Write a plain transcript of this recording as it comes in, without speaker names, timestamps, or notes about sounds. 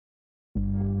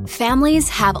Families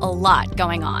have a lot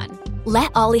going on.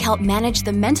 Let Ollie help manage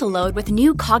the mental load with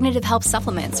new cognitive help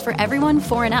supplements for everyone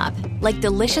 4 and up, like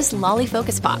delicious Lolly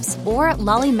Focus Pops or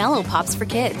Lolly Mellow Pops for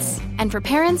kids. And for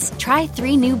parents, try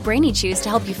 3 new Brainy Chews to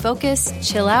help you focus,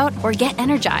 chill out, or get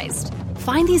energized.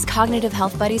 Find these cognitive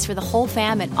health buddies for the whole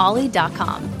fam at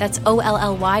ollie.com. That's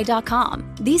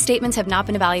OLLY.com. These statements have not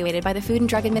been evaluated by the Food and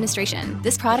Drug Administration.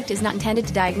 This product is not intended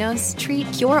to diagnose, treat,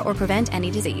 cure, or prevent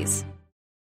any disease.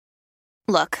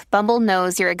 Look, Bumble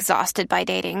knows you're exhausted by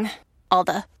dating. All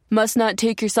the, must not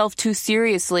take yourself too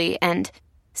seriously, and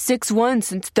 6'1"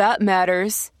 since that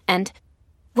matters, and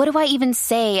what do I even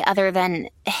say other than,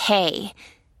 hey?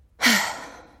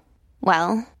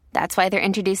 Well, that's why they're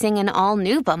introducing an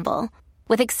all-new Bumble,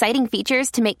 with exciting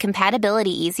features to make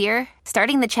compatibility easier,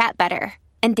 starting the chat better,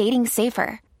 and dating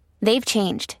safer. They've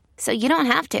changed, so you don't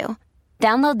have to.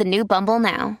 Download the new Bumble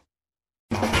now.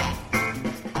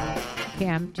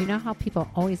 Cam, do you know how people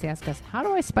always ask us, how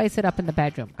do I spice it up in the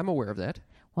bedroom? I'm aware of that.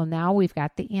 Well, now we've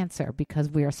got the answer because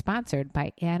we are sponsored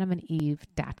by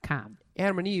AdamandEve.com.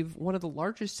 Adam and Eve, one of the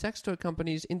largest sex toy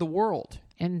companies in the world.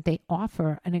 And they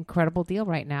offer an incredible deal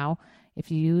right now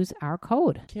if you use our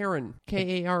code. Karen,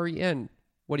 Karen.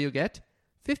 What do you get?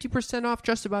 50% off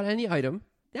just about any item.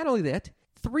 Not only that,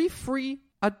 3 free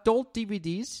adult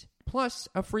DVDs, plus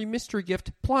a free mystery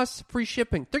gift, plus free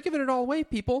shipping. They're giving it all away,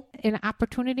 people. An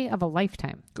opportunity of a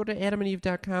lifetime. Go to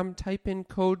adamandeve.com, type in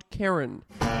code Karen.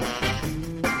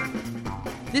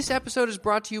 This episode is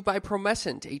brought to you by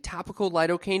Promescent, a topical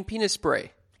lidocaine penis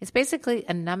spray. It's basically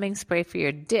a numbing spray for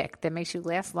your dick that makes you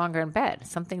last longer in bed.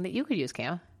 Something that you could use,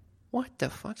 Cam. What the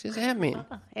fuck does that mean?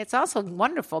 It's also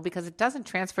wonderful because it doesn't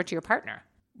transfer to your partner.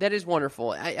 That is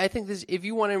wonderful. I think this, if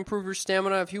you want to improve your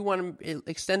stamina, if you want to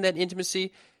extend that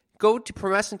intimacy, go to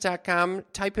Promescent.com,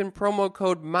 type in promo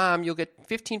code MOM. You'll get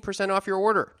 15% off your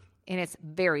order. And it's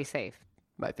very safe.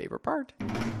 My favorite part.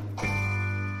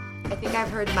 I think I've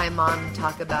heard my mom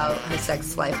talk about her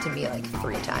sex life to me like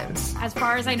 3 times. As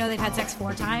far as I know, they've had sex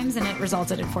 4 times, and it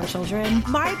resulted in 4 children.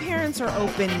 My parents are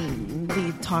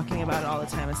openly talking about it all the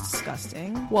time. It's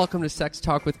disgusting. Welcome to Sex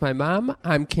Talk with my mom.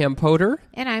 I'm Cam Potter.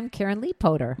 And I'm Karen Lee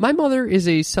Potter. My mother is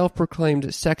a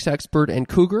self-proclaimed sex expert and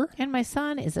cougar. And my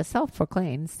son is a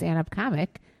self-proclaimed stand-up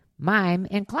comic, mime,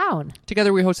 and clown.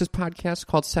 Together we host this podcast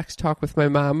called Sex Talk with my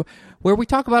mom, where we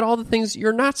talk about all the things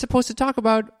you're not supposed to talk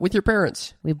about with your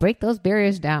parents. We break those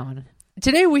barriers down.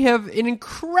 Today we have an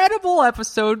incredible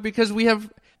episode because we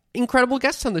have incredible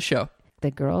guests on the show. The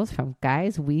girls from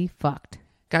Guys We Fucked.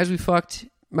 Guys We Fucked.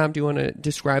 Mom, do you want to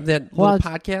describe that little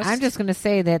podcast? I'm just going to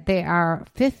say that they are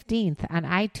 15th on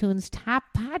iTunes top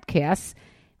podcasts,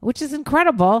 which is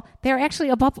incredible. They're actually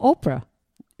above Oprah.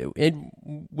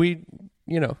 And we,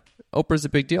 Oprah's a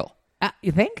big deal.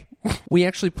 You think? We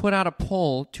actually put out a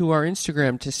poll to our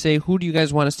Instagram to say, who do you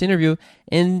guys want us to interview?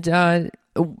 And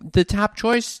the top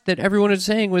choice that everyone was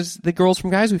saying was the girls from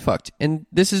Guys We Fucked. And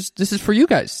this is for you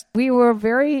guys. We were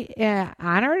very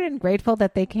honored and grateful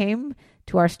that they came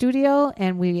to our studio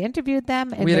and we interviewed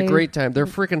them. And we had a great time. They're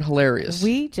freaking hilarious.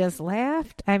 We just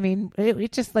laughed. I mean,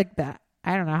 it just like that.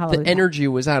 I don't know how the energy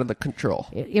was out of the control.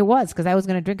 It was because I was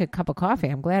going to drink a cup of coffee.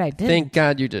 I'm glad I did. Thank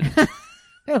God you did.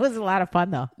 It was a lot of fun,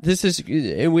 though. This is,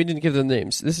 and we didn't give them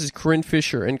names. This is Corinne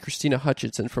Fisher and Christina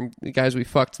Hutchinson from the Guys We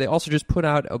Fucked. They also just put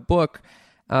out a book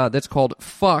that's called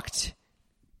Fucked.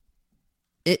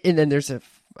 And then there's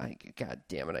God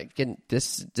damn it! I get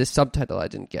this subtitle I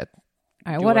didn't get.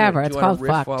 All right, whatever. It's called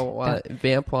Fucked.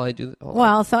 Vamp while I do.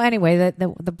 Well, so anyway,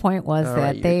 the point was all that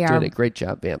right, they you're are doing a great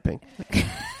job vamping.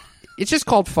 It's just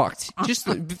called Fucked. Just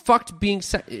fucked being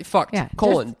fucked. Yeah,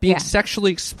 being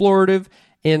sexually explorative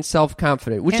and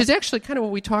self-confident, which is actually kind of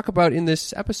what we talk about in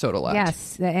this episode a lot.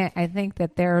 Yes, I think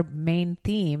that their main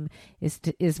theme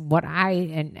is what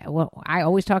I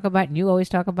always talk about, and you always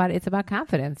talk about. It's about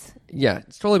confidence. Yeah,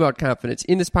 it's totally about confidence.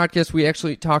 In this podcast, we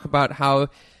actually talk about how,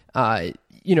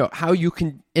 how you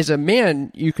can, as a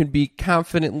man, you can be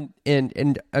confident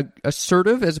and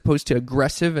assertive as opposed to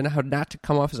aggressive, and how not to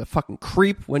come off as a fucking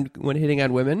creep when hitting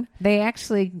on women. They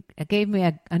actually gave me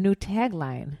a new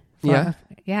tagline.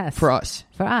 Yes. For us.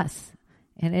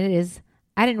 And it is,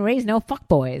 I didn't raise no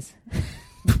fuckboys.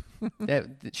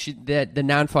 The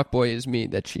non-fuckboy is me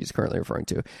that she's currently referring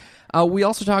to. We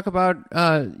also talk about,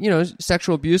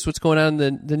 sexual abuse, what's going on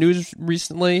in the news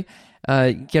recently.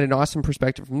 Get an awesome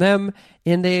perspective from them.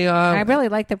 And they... I really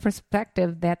like the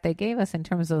perspective that they gave us in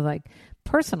terms of like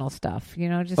personal stuff,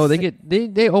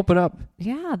 they open up.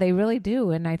 Yeah, they really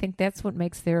do. And I think that's what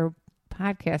makes their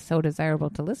podcast so desirable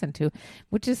to listen to,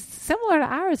 which is similar to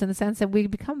ours in the sense that we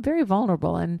become very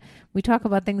vulnerable and we talk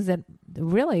about things that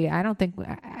really, I don't think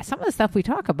some of the stuff we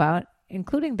talk about,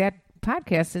 including that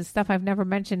podcast is stuff I've never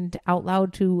mentioned out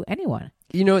loud to anyone.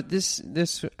 You know, this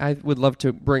I would love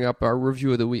to bring up our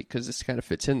review of the week because this kind of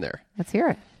fits in there. Let's hear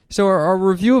it. So our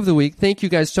review of the week, thank you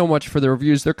guys so much for the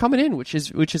reviews. They're coming in, which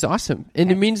is awesome. And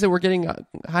it means that we're getting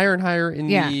higher and higher in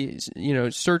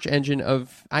the search engine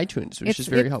of iTunes, which is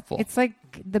very helpful. It's like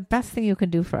the best thing you can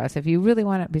do for us if you really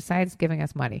want it, besides giving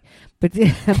us money. But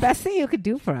the best thing you could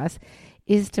do for us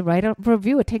is to write a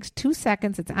review. It takes 2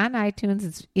 seconds. It's on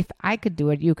iTunes. If I could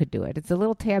do it, you could do it. It's a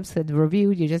little tab said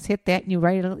review. You just hit that and you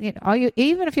write it.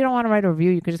 Even if you don't want to write a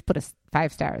review, you could just put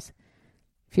 5 stars.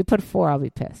 If you put 4, I'll be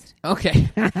pissed. Okay.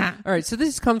 All right. So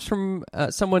this comes from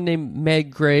someone named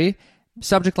Meg Gray.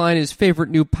 Subject line is favorite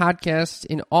new podcast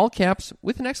in all caps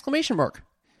with an exclamation mark.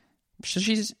 So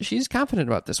she's confident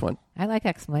about this one. I like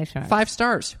exclamation marks. 5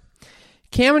 stars.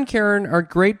 Cam and Karen are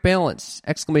great balance!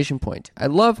 Exclamation point. I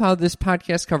love how this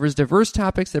podcast covers diverse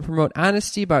topics that promote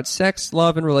honesty about sex,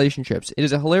 love, and relationships. It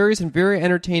is a hilarious and very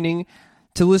entertaining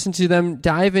to listen to them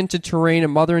dive into terrain a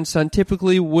mother and son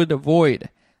typically would avoid.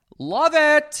 Love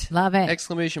it! Love it!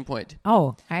 Exclamation point.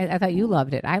 Oh, I thought you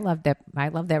loved it. I loved that. I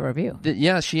loved that review.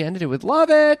 Yeah, she ended it with love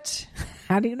it.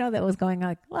 How do you know that was going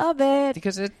like love it?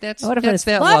 Because that's what if it's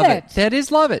that love it. That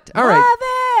is love it. All right. Love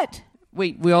it.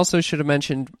 Wait, we also should have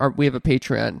mentioned we have a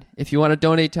Patreon. If you want to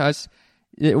donate to us,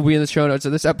 it will be in the show notes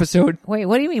of this episode. Wait,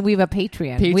 what do you mean we have a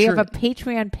Patreon? We have a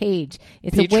Patreon page.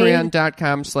 It's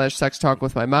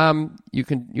Patreon.com/sextalkwithmymom. You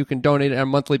can donate on a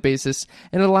monthly basis,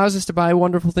 and it allows us to buy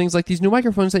wonderful things like these new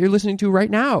microphones that you're listening to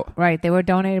right now. Right, they were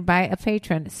donated by a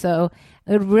patron, so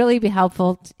it would really be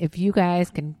helpful if you guys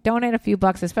can donate a few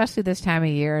bucks, especially this time of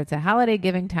year. It's a holiday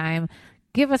giving time.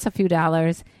 Give us a few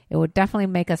dollars. It would definitely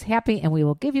make us happy, and we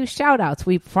will give you shout-outs.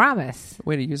 We promise.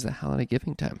 Way to use the holiday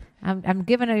giving time. I'm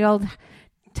giving the old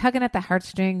tugging at the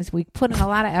heartstrings. We put in a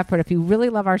lot of effort. If you really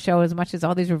love our show as much as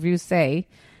all these reviews say,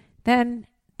 then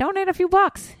donate a few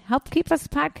bucks. Help keep us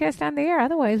podcast on the air.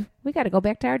 Otherwise, we got to go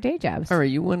back to our day jobs. All right,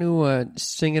 you want to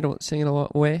sing it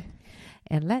away?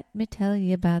 And let me tell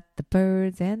you about the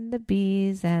birds and the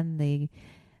bees and the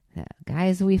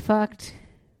guys we fucked.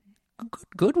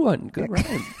 Good one. Good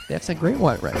rhyme. That's a great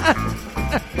one, right?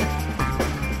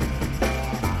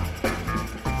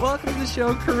 Welcome to the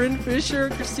show, Corinne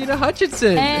Fisher, Christina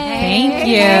Hutchinson. Thank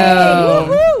you.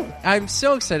 Hey. I'm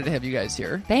so excited to have you guys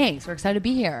here. Thanks. We're excited to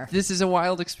be here. This is a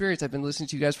wild experience. I've been listening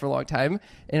to you guys for a long time,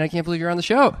 and I can't believe you're on the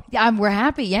show. Yeah, we're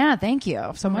happy. Yeah, thank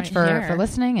you so much for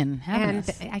listening and having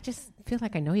us. I just feel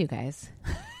like I know you guys.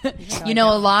 You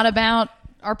know a lot about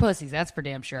our pussies, that's for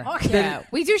damn sure. Yeah,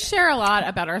 we do share a lot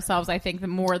about ourselves, I think,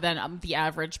 more than the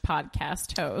average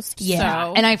podcast host. Yeah,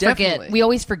 so. and I forget. We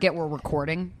always forget we're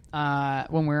recording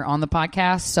when we're on the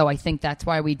podcast, so I think that's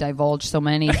why we divulge so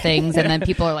many things, and then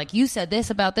people are like, you said this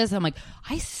about this. I'm like,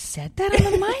 I said that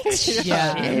on the mic?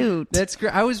 Yeah. Shoot. That's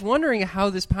great. I was wondering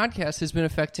how this podcast has been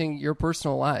affecting your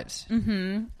personal lives.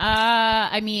 Mm-hmm.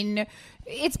 I mean,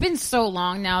 it's been so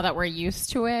long now that we're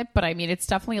used to it, but I mean, it's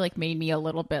definitely like made me a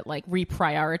little bit like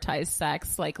reprioritize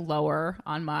sex like lower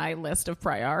on my list of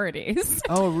priorities.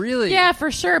 Oh, really? Yeah, for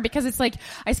sure. Because it's like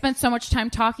I spent so much time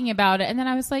talking about it, and then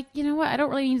I was like, you know what? I don't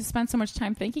really need to spend so much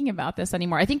time thinking about this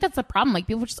anymore. I think that's the problem. Like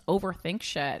people just overthink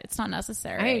shit. It's not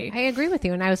necessary. I agree with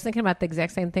you, and I was thinking about the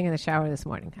exact same thing in the shower this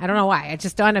morning. I don't know why. It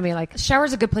just dawned on me like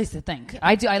shower's a good place to think.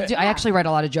 I actually write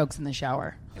a lot of jokes in the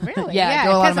shower. Really? Yeah, I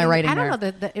do a lot of my writing I don't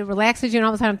know. It relaxes you, and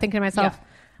all of a sudden I'm thinking to myself,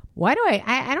 why do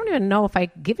I don't even know if I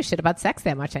give a shit about sex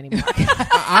that much anymore.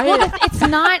 Well, it's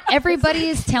not. Everybody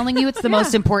is telling you it's the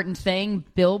most important thing.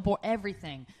 Billboard,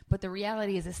 everything. But the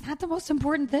reality is it's not the most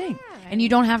important thing. And you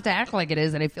don't have to act like it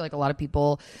is. And I feel like a lot of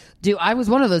people do. I was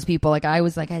one of those people. Like I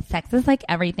was like, sex is like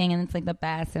everything and it's like the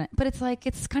best. But it's like,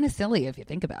 it's kind of silly if you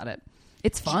think about it.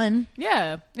 It's fun.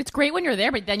 Yeah. It's great when you're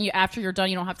there, but then after you're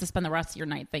done, you don't have to spend the rest of your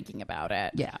night thinking about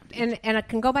it. Yeah. And it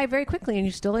can go by very quickly and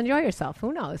you still enjoy yourself.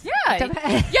 Who knows? Yeah.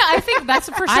 Yeah, I think that's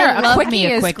for sure. I love quickie me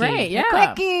a is quickie. great. Yeah.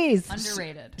 Quickies.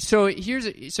 Underrated. So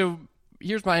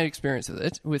here's my experience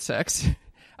with sex.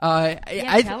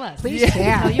 Tell us. Please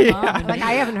share. Tell your mom. Like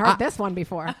I haven't heard this one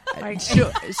before. Like,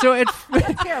 so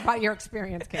let's hear about your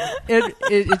experience, Kim.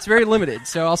 It's very limited.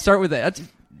 So I'll start with that.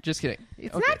 Just kidding.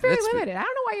 It's not very limited. I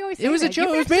don't know why you always say it was that. a joke.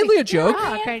 It was mainly a joke.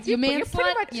 Okay. You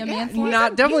man-slut? You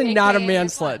man-slut? Definitely not a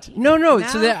man-slut. No.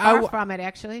 So that far from it,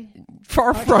 actually.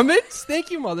 Far from it.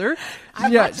 Thank you, mother.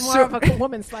 I'm much more of a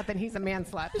woman slut than he's a man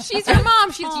slut. She's your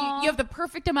mom. You have the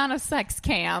perfect amount of sex,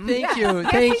 Cam. Thank you.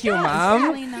 Thank you, Mom.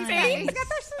 Really nice. He's got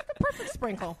the perfect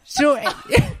sprinkle. So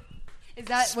is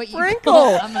that what you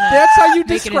sprinkle? That's how you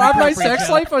describe my sex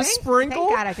life? A sprinkle?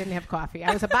 Thank God I didn't have coffee.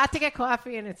 I was about to get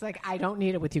coffee, and it's like I don't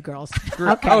need it with you girls.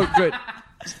 Okay. Oh, good.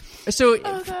 So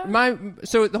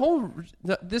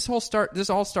this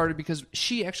all started because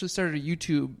she actually started a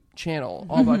YouTube channel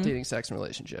all about dating, sex, and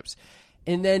relationships.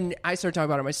 And then I started talking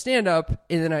about it in my stand-up,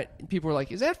 and then people were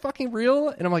like, "Is that fucking real?"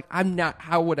 And I'm like, "I'm not.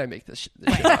 How would I make this shit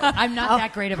up?" I'm not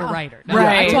that great of a writer. No,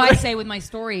 Right. That's why I say with my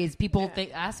stories, people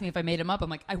they ask me if I made them up. I'm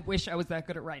like, I wish I was that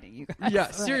good at writing, you guys.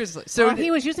 Yeah, seriously. So he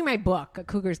was using my book, A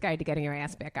Cougar's Guide to Getting Your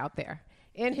Ass Back Out There,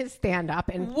 in his stand-up.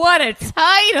 And What a title!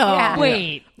 Yeah.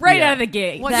 Wait, Right out of the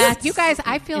gate. well, you guys,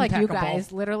 I feel like you impeccable.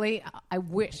 guys literally, I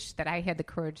wish that I had the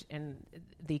courage and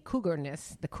the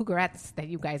cougarness, the cougarettes that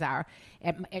you guys are.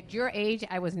 At your age,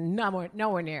 I was nowhere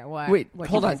near what. wait, what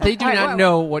hold you on. guys They are. do All right, not what-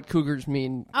 know what cougars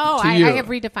mean. Oh, to I you. have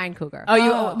redefined cougar.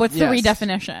 What's the Yes.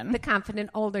 redefinition? The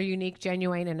confident, older, unique,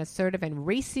 genuine, and assertive and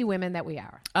racy women that we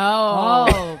are.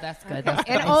 Oh, that's good. That's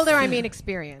And good. older, I mean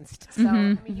experienced. So I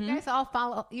mean, you guys all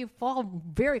fall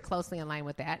very closely in line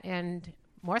with that, and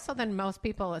more so than most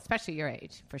people, especially your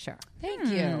age, for sure. Thank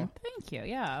you. Thank you.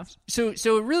 Yeah. So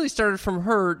it really started from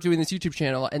her doing this YouTube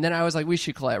channel, and then I was like, we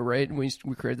should collaborate, and we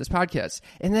created this podcast.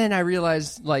 And then I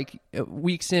realized, like,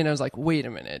 weeks in, I was like, wait a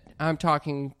minute, I'm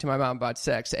talking to my mom about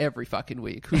sex every fucking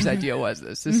week. Whose idea was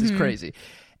this? This is crazy.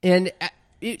 And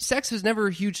sex was never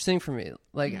a huge thing for me.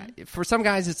 Like, for some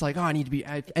guys, it's like, oh, I need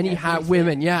hot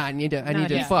women. Yeah, I need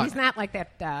to fuck. He's not like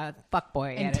that fuck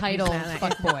boy. Entitled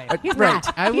fuck boy. He's Right.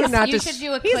 not. I would not You just. should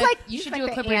do a He's clip. like- you he's should like do a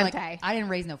the clip where you're like, anti. I didn't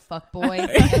raise no fuck boy, and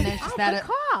then it's just that good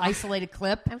call. isolated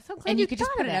clip, I'm so glad and you you could just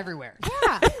thought put of it that. everywhere.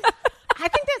 Yeah. I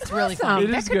think that's really awesome. funny.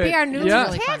 It That is could good. be our new Yeah.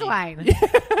 Really funny.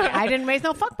 tagline. I didn't raise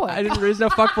no fuckboy. I didn't raise no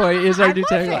fuckboy is our I new love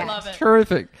tagline. it. Love it.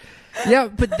 Terrific. Yeah,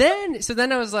 but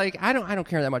then I was like, I don't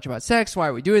care that much about sex. Why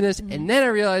are we doing this? And then I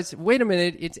realized, wait a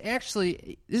minute, it's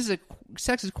actually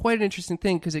sex is quite an interesting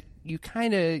thing because you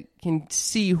kind of can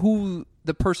see who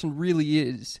the person really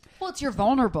is Well, it's you're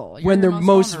vulnerable when they're your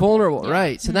most vulnerable, Yeah.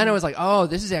 right? So then I was like, oh,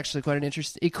 this is actually quite an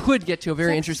interesting. It could get to a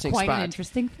very Sex is interesting quite spot. an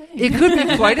interesting thing. It could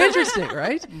be quite interesting,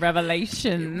 right?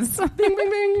 Revelations. Bing, bing,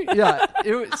 bing. Yeah.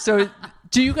 So,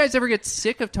 do you guys ever get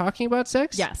sick of talking about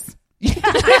sex? Yes.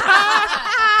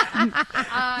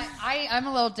 I'm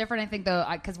a little different, I think, though,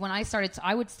 because when I started,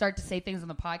 I would start to say things on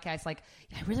the podcast like,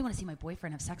 I really want to see my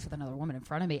boyfriend have sex with another woman in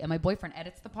front of me. And my boyfriend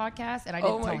edits the podcast, and I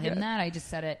didn't tell him that. I just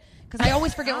said it because I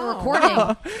always forget we're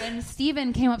recording. And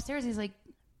Steven came upstairs, and he's like,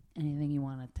 anything you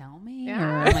want to tell me? Yeah.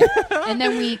 Or I'm like, and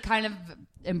then we kind of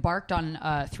embarked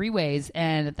on 3 ways,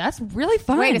 and that's really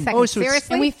fun. Wait a second. Oh, so it's-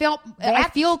 Seriously? And we felt, I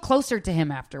That's- feel closer to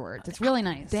him afterwards. It's really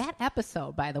nice. That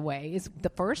episode, by the way, is the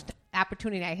first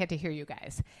opportunity I had to hear you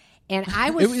guys. And I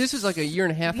was... This was like a year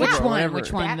and a half Yeah. ago. Which or one? whatever.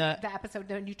 Which one? the episode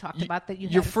that you talked about that you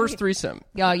Your had a first three- threesome.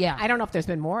 Oh, yeah. I don't know if there's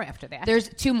been more after that. There's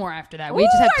 2 more after that. We Ooh,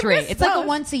 just had I 3. missed It's like a those.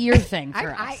 once-a-year thing for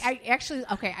us. I actually,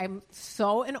 okay, I'm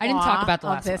so in I didn't awe talk about the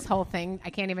of last this one. whole thing.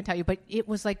 I can't even tell you, but it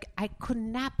was like, I could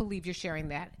not believe you're sharing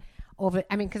that over,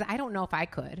 I mean, because I don't know if I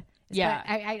could.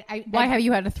 Yeah. But Why have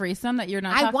you had a threesome that you're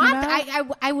not I talking want.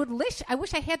 about? I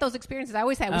wish I had those experiences. I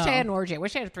always had. I wish I had an orgy. I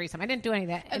wish I had a threesome. I didn't do any of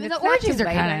that. I mean, it's the not orgies too are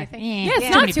late or kinda- anything. Yeah, it's Too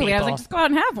not many too late. I was people. like, just go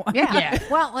out and have one. Yeah. Yeah.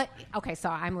 Well, okay. So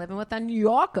I'm living with a New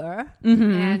Yorker,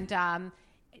 Mm-hmm. and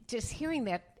just hearing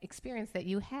that experience that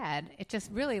you had, it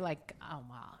just really like, oh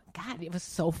wow, God, it was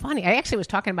so funny. I actually was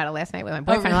talking about it last night with my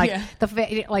boyfriend.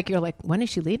 really? Like you're like, when is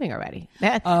she leaving already?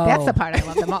 That's the part I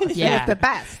love the most. Yeah. It's the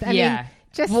best. I yeah. mean,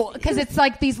 just because it's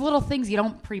like these little things you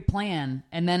don't pre-plan,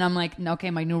 and then I'm like,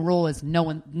 okay, my new rule is no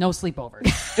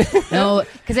sleepovers, no.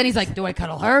 Because then he's like, do I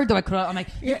cuddle her? Do I cuddle? I'm like,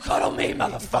 you cuddle me,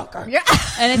 motherfucker. Yeah.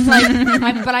 And it's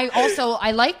like, but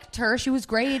I liked her. She was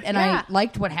great, and Yeah. I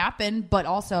liked what happened. But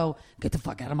also, get the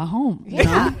fuck out of my home. You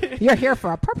know? Yeah. You're here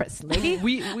for a purpose, lady.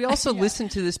 We also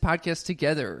listened to this podcast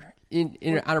together on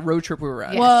a road trip we were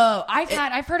at. Whoa,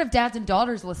 I've heard of dads and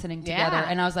daughters listening together, Yeah.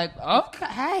 and I was like, okay,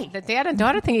 hey. The dad and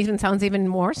daughter thing even sounds even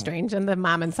more strange than the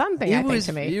mom and son thing. I think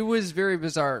to me. It was very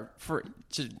bizarre for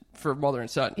mother and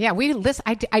son. Yeah, we listen.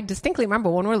 I distinctly remember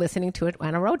when we were listening to it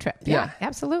on a road trip. Yeah, Yeah.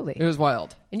 absolutely. It was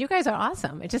wild. And you guys are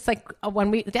awesome. It's just like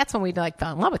that's when we like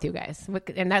fell in love with you guys,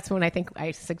 and that's when I think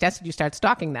I suggested you start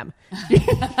stalking them.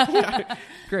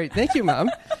 Great. Thank you, Mom.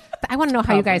 I want to know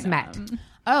how you guys met.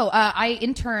 I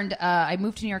interned. I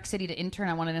moved to New York City to intern.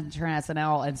 I wanted to intern at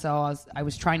SNL, and so I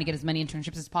was trying to get as many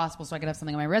internships as possible so I could have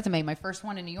something on my resume. My first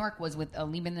one in New York was with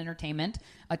Lehman Entertainment,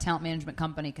 a talent management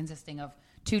company consisting of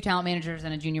 2 talent managers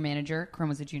and a junior manager. Corinne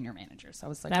was a junior manager, so I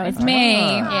was like, That was me.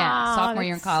 Yeah, Oh, sophomore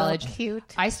year in that's so college. cute.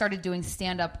 I started doing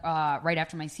stand-up right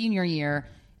after my senior year,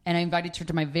 and I invited her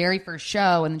to my very first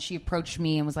show, and then she approached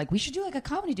me and was like, we should do like a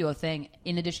comedy duo thing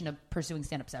in addition to pursuing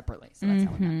stand-up separately. So that's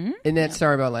how we met. And that's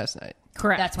Sorry About Last Night.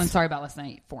 Correct. That's when Sorry About Last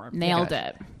Night formed. Nailed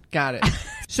it. Got it.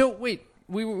 So wait,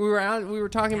 we were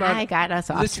talking about. I got us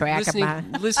off track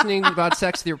listening about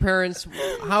sex with your parents.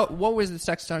 What was the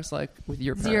sex talks like with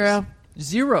your parents?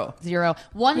 Zero.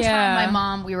 One time, my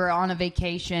mom, we were on a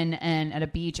vacation and at a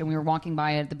beach, and we were walking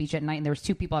by at the beach at night, and there was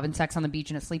two people having sex on the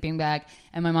beach in a sleeping bag,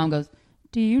 and my mom goes,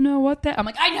 "Do you know what that?" I'm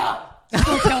like, "I know."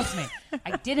 Still tells me.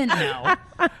 I didn't know.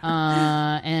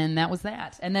 And that was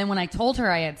that. And then when I told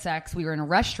her I had sex, we were in a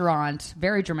restaurant,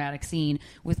 very dramatic scene,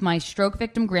 with my stroke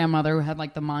victim grandmother who had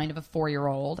like the mind of a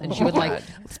 4-year-old. And she would like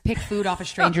pick food off of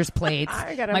strangers' plates.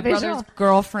 My brother's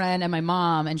girlfriend and my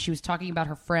mom. And she was talking about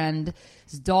her friend's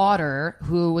daughter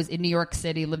who was in New York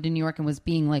City, lived in New York, and was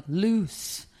being like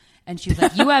loose. And she was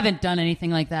like, "You haven't done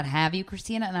anything like that, have you,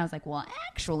 Christina?" And I was like, "Well,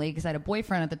 actually," because I had a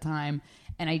boyfriend at the time.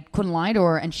 And I couldn't lie to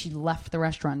her, and she left the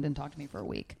restaurant and didn't talk to me for a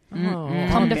week.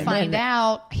 Come to find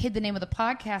out, I hid the name of the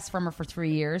podcast from her for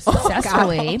 3 years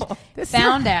successfully.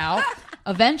 Found out.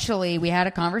 Eventually, we had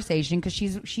a conversation because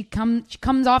she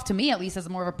comes off to me at least as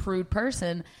more of a prude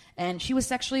person, and she was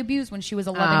sexually abused when she was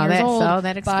 11 years old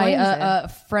by a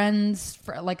friend's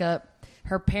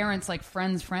her parents' like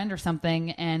friend's friend or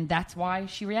something, and that's why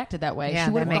she reacted that way. Yeah,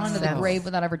 she would have that gone makes to the sense. grave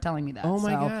without ever telling me that. Oh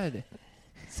my God.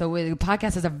 So the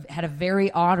podcast had a very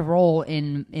odd role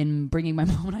in bringing my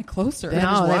mom and I closer.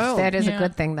 That is a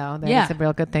good thing, though. That is a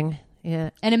real good thing.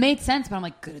 Yeah, and it made sense. But I'm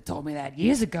like, could have told me that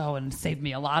years ago and saved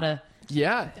me a lot of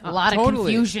totally. of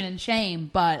confusion and shame.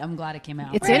 But I'm glad it came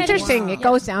out. it's interesting. It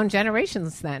goes down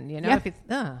generations. Then Yeah.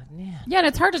 Yeah, and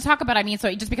it's hard to talk about. I mean,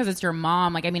 so just because it's your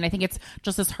mom, like, I mean, I think it's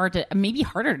just as hard to, maybe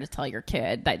harder to tell your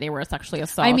kid that they were sexually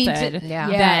assaulted. I mean,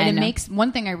 and it makes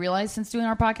one thing I realized since doing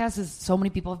our podcast is so many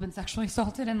people have been sexually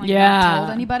assaulted and like not told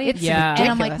anybody. It's and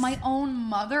I'm like, ridiculous. my own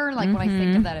mother. Like when I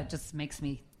think of that, it just makes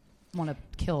me want to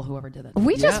kill whoever did it.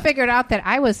 We just figured out that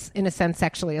I was, in a sense,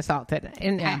 sexually assaulted,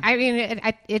 and I mean,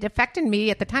 it affected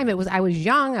me at the time. I was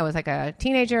young. I was like a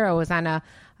teenager. I was on a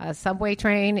subway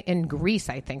train in Greece,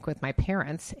 I think, with my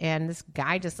parents, and this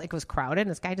guy just like was crowded, and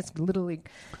this guy just literally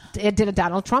did a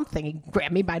Donald Trump thing. He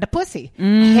grabbed me by the pussy,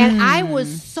 and I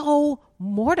was so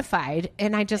mortified,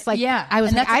 and I just like I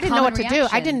was like, I didn't know what to do.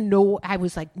 I didn't know. I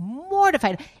was like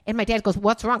mortified, and my dad goes,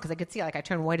 "What's wrong?" Because I could see like I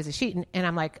turned white as a sheet, and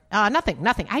I'm like,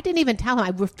 nothing. I didn't even tell him. I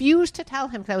refused to tell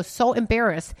him because I was so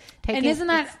embarrassed. And isn't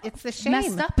that it's the shame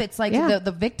messed up? It's like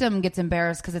the victim gets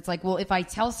embarrassed because it's like, well, if I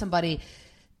tell somebody,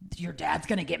 your dad's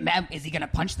going to get mad. Is he going to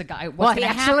punch the guy? Well, he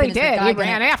actually did. He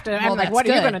ran after. I'm like, what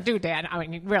are you going to do, Dad? I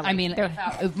mean, really. I mean,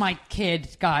 if my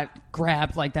kid got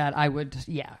grabbed like that, I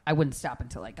wouldn't stop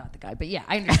until I got the guy. But yeah,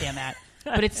 I understand that.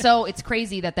 But it's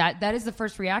crazy that is the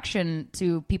first reaction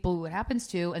to people who it happens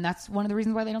to, and that's one of the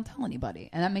reasons why they don't tell anybody.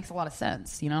 And that makes a lot of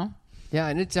sense, you know? Yeah,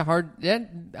 and it's a hard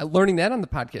learning that on the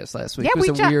podcast last week. Yeah,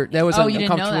 was weird. That was you didn't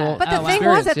know uncomfortable. that. But the thing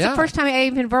was, it's the first time I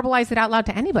even verbalized it out loud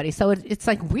to anybody. So it's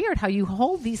like weird how you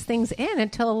hold these things in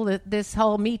until this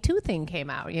whole Me Too thing came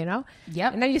out, you know?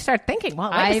 Yep. And then you start thinking,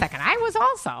 well, wait a second, I was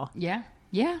also. Yeah.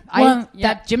 Yeah. Well,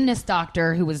 that gymnast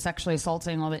doctor who was sexually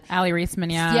assaulting all the Allie Reisman,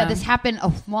 Yeah, this happened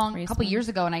a couple years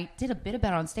ago, and I did a bit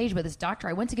about it on stage with this doctor.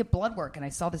 I went to get blood work, and I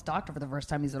saw this doctor for the first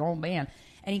time. He's an old man,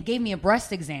 and he gave me a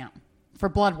breast exam for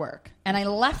blood work. And I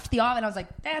left the office, and I was like,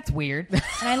 that's weird. And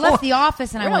I left the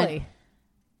office, and I went,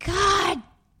 God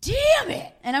damn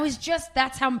it. And I was just,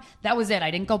 that was it.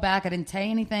 I didn't go back. I didn't say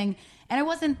anything. And I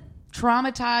wasn't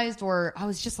traumatized, or I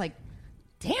was just like,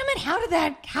 damn it, how did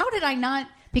I not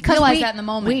realize that in the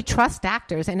moment? We trust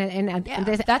doctors, and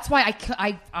that's why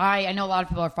I know a lot of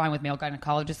people are fine with male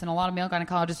gynecologists, and a lot of male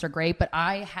gynecologists are great, but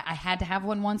I had to have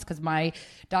one once because my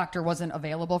doctor wasn't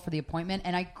available for the appointment,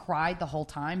 and I cried the whole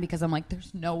time because I'm like,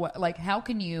 there's no way, like, how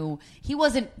can you? He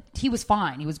was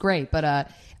fine, he was great, but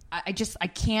I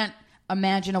can't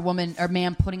imagine a woman or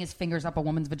man putting his fingers up a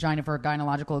woman's vagina for a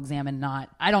gynecological exam and not.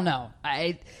 I don't know.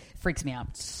 Freaks me out.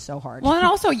 It's so hard. Well, and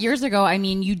also years ago, I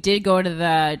mean, you did go to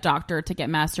the doctor to get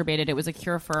masturbated. It was a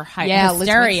cure for hysteria. Liz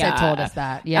Winsett told us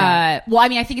that. Yeah. Well, I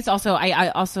mean, I think it's also, I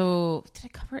also, did I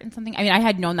cover it in something? I mean, I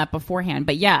had known that beforehand,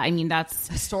 but yeah, I mean, that's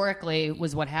historically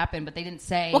was what happened, but they didn't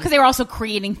say. Well, because they were also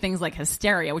creating things like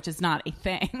hysteria, which is not a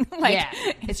thing.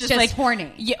 It's just like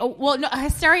horny. Yeah. Well, no,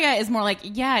 hysteria is more like,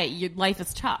 your life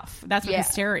is tough. That's what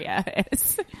hysteria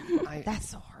is. That's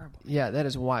so horrible. Yeah, that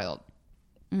is wild.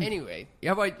 Anyway,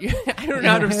 how about you? I don't know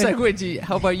how to segue to you.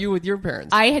 How about you with your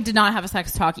parents? I did not have a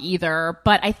sex talk either,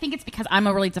 but I think it's because I'm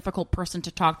a really difficult person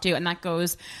to talk to, and that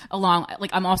goes along.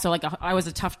 Like, I'm also like I was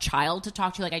a tough child to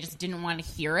talk to. Like, I just didn't want to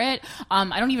hear it.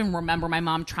 I don't even remember my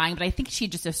mom trying, but I think she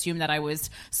just assumed that I was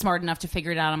smart enough to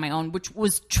figure it out on my own, which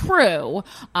was true.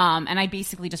 And I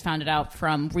basically just found it out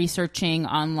from researching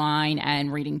online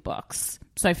and reading books.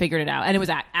 So I figured it out, and it was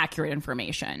accurate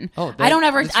information. Oh, I don't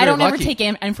ever lucky. take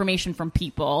information from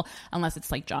people unless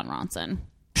it's like John Ronson.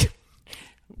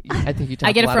 I think you talk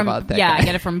I get a lot it from about that. yeah, guy. I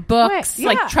get it from books, Yeah.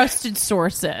 like trusted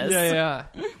sources. Yeah.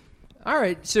 All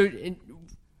right. So,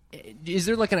 is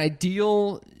there like an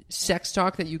ideal sex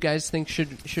talk that you guys think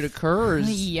should occur? Or is,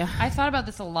 Yeah. I thought about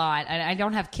this a lot. I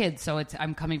don't have kids, so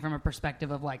I'm coming from a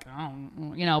perspective of like,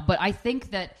 but I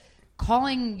think that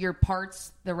calling your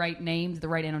parts the right names, the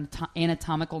right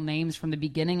anatomical names from the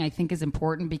beginning, I think is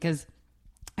important, because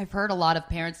I've heard a lot of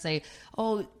parents say,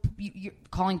 "Oh, you're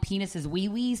calling penises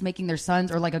wee-wees, making their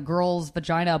sons, or like a girl's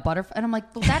vagina a butterfly." And I'm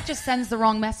like, well, that just sends the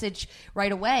wrong message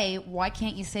right away. Why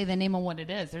can't you say the name of what it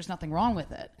is? There's nothing wrong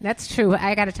with it. That's true.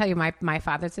 I got to tell you, my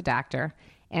father's a doctor.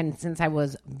 And since I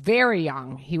was very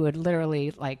young, he would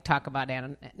literally like talk about,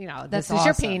 this is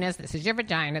your penis, this is your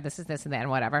vagina, this is this and that and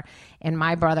whatever. And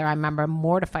my brother, I remember,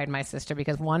 mortified my sister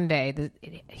because one day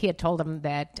he had told him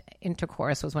that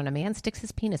intercourse was when a man sticks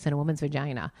his penis in a woman's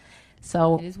vagina.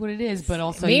 So It is what it is, but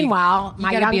also meanwhile, you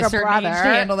my gotta be a younger certain brother age to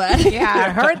handle that.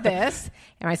 yeah, heard this,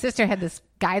 and my sister had this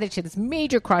guy that she had this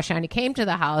major crush on. He came to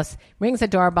the house, rings the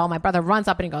doorbell. My brother runs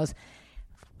up and he goes,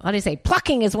 what do you say?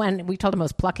 Plucking is when, we told him it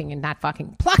was plucking and not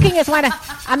fucking. Plucking is when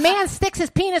a man sticks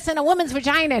his penis in a woman's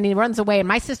vagina, and he runs away. And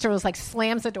my sister was like,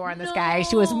 slams the door on this guy.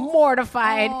 She was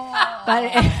mortified.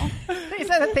 But these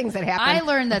are the things that happen. I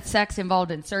learned that sex involved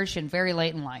insertion very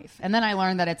late in life. And then I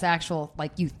learned that it's actual,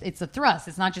 like it's a thrust.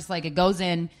 It's not just like it goes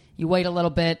in, you wait a little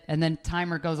bit, and then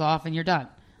timer goes off and you're done.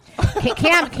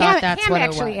 Cam that's what it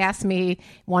actually was. asked me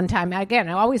one time, again,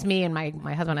 always me and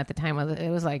my husband at the time, it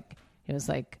was like,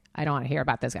 I don't want to hear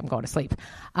about this. I'm going to sleep.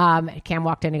 Cam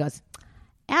walked in and he goes,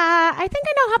 I think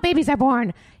I know how babies are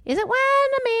born. Is it when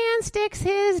a man sticks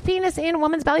his penis in a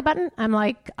woman's belly button? I'm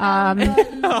like,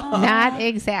 not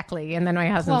exactly. And then my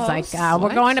husband's Close. like,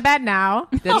 we're going to bed now.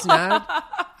 that's not.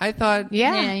 I thought.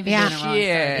 Yeah. you've been doing it wrong.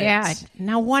 Shit. Yeah.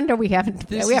 No wonder we haven't.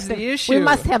 This we is the issue. We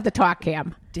must have the talk,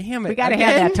 Cam. Damn it! We got to Again?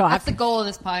 have that talk. That's the goal of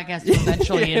this podcast. Is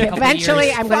eventually, in a couple Eventually,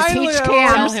 years, I'm going to Finally, teach I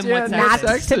Cam understand what's not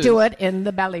sex to is. do it in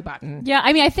the belly button. Yeah,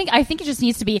 I mean, I think it just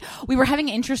needs to be. We were having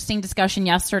an interesting discussion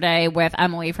yesterday with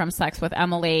Emily from Sex with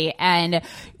Emily, and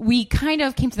we kind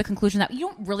of came to the conclusion that you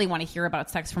don't really want to hear about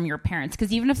sex from your parents,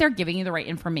 because even if they're giving you the right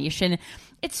information,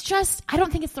 it's just, I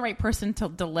don't think it's the right person to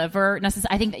deliver.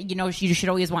 I think that, you should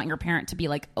always want your parent to be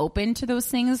like open to those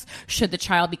things should the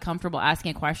child be comfortable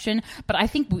asking a question. But I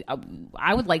think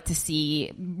I would like to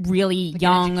see really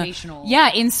young, educational.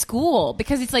 in school,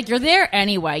 because it's like you're there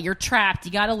anyway, you're trapped,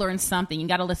 you got to learn something, you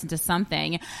got to listen to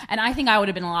something. And I think I would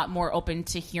have been a lot more open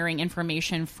to hearing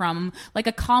information from like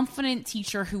a confident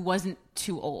teacher who wasn't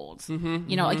too old,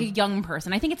 like a young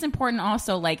person. I think it's important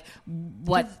also, like,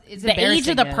 what It's the age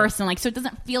of the embarrassing, person, like, so it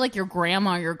doesn't feel like your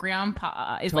grandma or your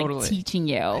grandpa is Totally. like teaching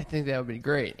you. I think that would be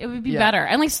great. It would be better.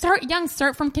 And like start young,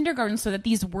 start from kindergarten, so that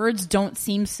these words don't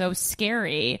seem so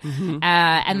scary.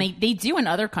 And they do in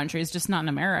other countries, just not in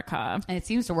America. and it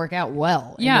seems to work out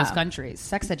well in Yeah. those countries.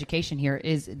 Sex education here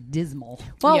is dismal.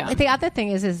 Well, Yeah. the other thing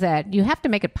is that you have to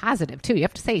make it positive too. You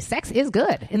have to say sex is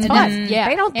good. It's fun. Yeah,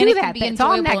 They don't and do it that. Can be It's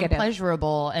all enjoyable and negative.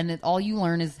 pleasurable, and all you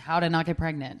learn is how to not get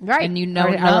pregnant. Right. And no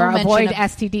or avoid mention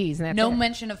of, STDs. And that's no it.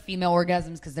 mention of female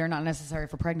orgasms because they're not necessary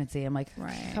for pregnancy. I'm like,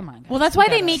 come on. Guys. Well, that's why You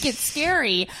they gotta- make it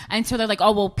scary. And so they're like,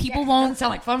 oh, well, people Doesn't won't.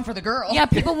 sound like fun for the girl. Yeah,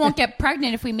 people won't get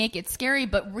pregnant if we make it scary,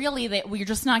 but really we're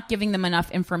just not giving them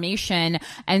enough information.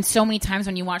 And so many times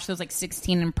when you watch those like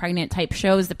 16 and pregnant type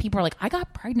shows, that people are like, I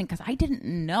got pregnant because I didn't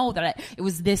know that it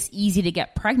was this easy to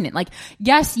get pregnant. Like,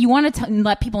 yes, you want to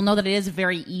let people know that it is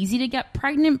very easy to get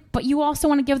pregnant, but you also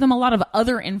want to give them a lot of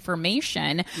other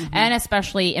information, and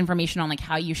especially information on like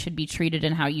how you should be treated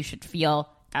and how you should feel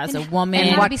as a woman. and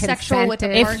how what to be sexual with a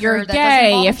consent is. partner If you're that doesn't gay,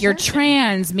 involve if you're insertion.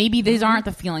 trans, maybe these aren't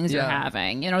the feelings you're Yeah.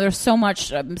 having. There's so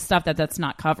much stuff that's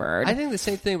not covered. I think the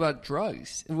same thing about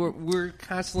drugs. We're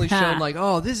constantly shown like,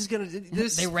 oh, this is gonna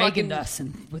this They fucking- Reaganed us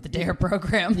with the DARE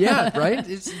program. Yeah, right.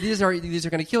 These are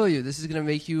going to kill you. This is going to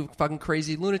make you a fucking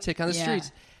crazy lunatic on the Yeah.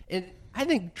 streets. And I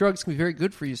think drugs can be very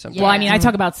good for you sometimes. Well, I mean, I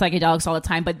talk about psychedelics all the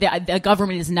time, but the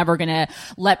government is never going to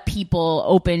let people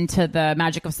open to the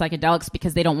magic of psychedelics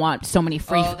because they don't want so many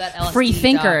free that LSD free stuff.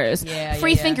 thinkers. Yeah,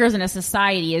 free yeah. thinkers in a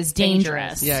society is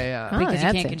dangerous. Yeah. Oh, because you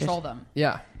that's can't control them.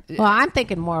 Yeah. Well, I'm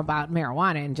thinking more about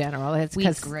marijuana in general. It's Weed's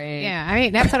because great. yeah, I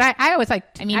mean that's what I always like.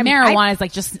 I mean, marijuana is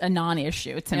like just a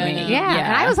non-issue to me. Yeah,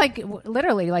 and I was like,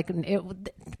 literally, like,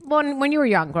 when you were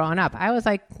young, growing up, I was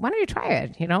like, why don't you try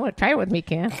it? Try it with me,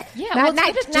 Cam. Yeah, not, well,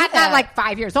 not, just do not that. like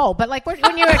 5 years old, but like when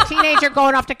you're a teenager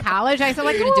going off to college, I said,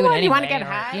 like, You're gonna do it you want to anyway, get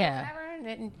right? high? Yeah. Whatever.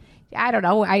 And I don't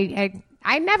know.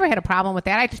 I never had a problem with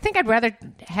that. I just think I'd rather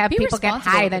have Be people get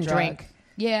responsible high with than the drug. drink.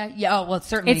 Yeah. Oh, well, it's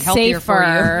certainly It's healthier safer. for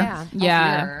you.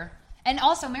 Yeah. Healthier. And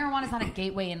also, marijuana is not a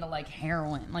gateway into like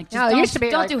heroin. Like, just No, it used to be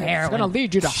don't like, do it's heroin. going to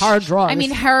lead you to hard drugs. I mean,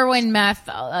 heroin, meth,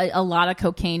 a lot of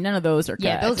cocaine. None of those are good.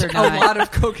 Yeah, those are A not. lot of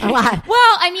cocaine. a lot.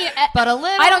 Well, I mean, But a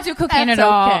little, I don't do cocaine that's at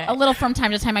all. okay. A little from time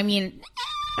to time. I mean,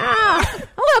 A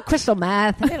little crystal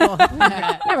meth.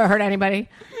 Never hurt anybody.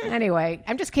 Anyway,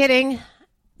 I'm just kidding.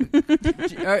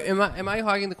 Am I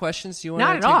hogging the questions? Do you want Not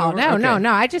to at take all. over? No, Okay.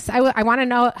 no. I want to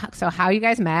know how you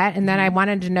guys met, and then I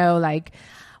wanted to know like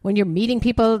when you're meeting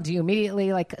people, do you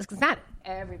immediately like? Because not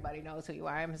everybody knows who you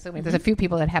are. I'm assuming there's a few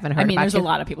people that haven't heard. I mean, about there's you. a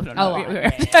lot of people who don't know. lot. who you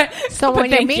are. So But when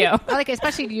you thank meet, you. like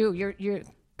especially you're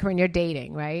Corinne, you're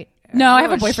dating, right? No, I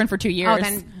have a boyfriend for 2 years. Oh,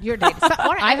 then you're dating. So,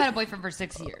 I've had a boyfriend for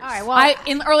 6 years. all right. Well,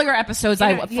 In earlier episodes,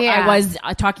 I Yeah. was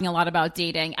talking a lot about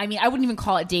dating. I mean, I wouldn't even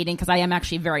call it dating because I am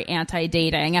actually very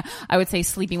anti-dating. I would say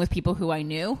sleeping with people who I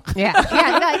knew. yeah,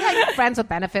 friends with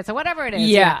benefits or whatever it is.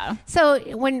 Yeah. So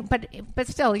but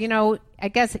still, I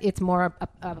guess it's more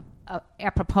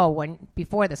apropos when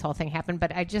before this whole thing happened.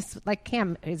 But I just like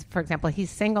Cam is, for example, he's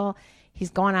single. He's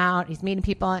going out, he's meeting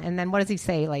people, and then what does he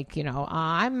say? Like,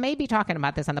 I may be talking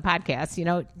about this on the podcast.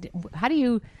 How do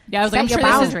you Yeah, I was set like, I'm your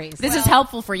sure boundaries? this is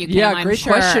helpful for you, Kim, Yeah, I'm great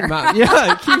sure. question, Mom.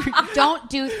 Yeah, Don't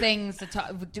do things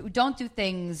don't do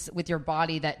things with your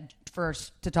body that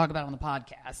first to talk about on the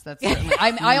podcast. That's certainly,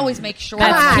 I always make sure.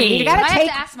 That's that- key. You gotta I have take-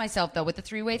 to ask myself though with the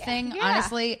three-way thing. Yeah.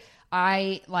 Honestly,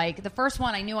 I like the first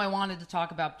one. I knew I wanted to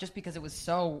talk about just because it was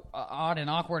so odd and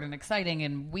awkward and exciting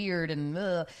and weird and.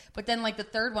 But then like the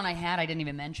third one I didn't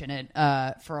even mention it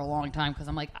for a long time because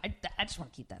I'm like I just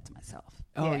want to keep that to myself.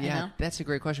 Oh, You yeah. know? That's a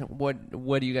great question. What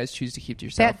do you guys choose to keep to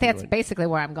yourself? That's basically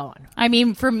where I'm going. I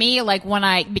mean, for me, like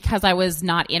because I was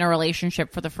not in a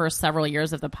relationship for the first several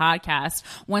years of the podcast,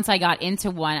 once I got into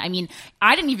one, I mean,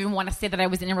 I didn't even want to say that I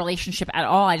was in a relationship at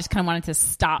all. I just kind of wanted to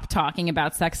stop talking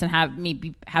about sex and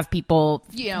have people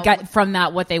get from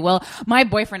that what they will. My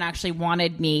boyfriend actually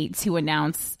wanted me to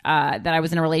announce that I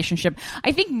was in a relationship.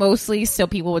 I think mostly so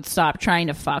people would stop trying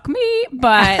to fuck me,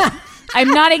 but I'm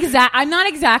not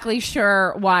exactly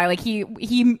sure why. Like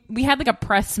we had like a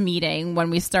press meeting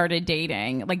when we started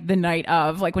dating, like the night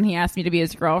of, like when he asked me to be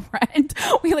his girlfriend.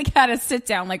 We like had a sit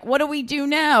down, like, what do we do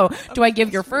now? Do I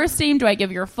give your first name? Do I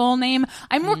give your full name?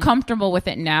 I'm more comfortable with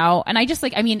it now. And I just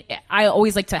I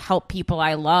always like to help people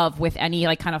I love with any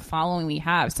like kind of following we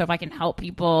have. So if I can help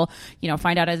people,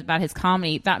 find out about his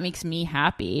comedy, that makes me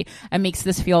happy and makes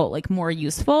this feel like more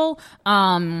useful.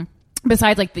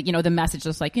 Besides like the message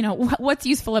is like, what's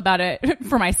useful about it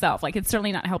for myself? Like it's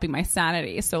certainly not helping my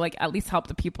sanity. So like at least help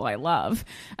the people I love.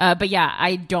 But yeah,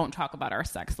 I don't talk about our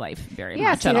sex life very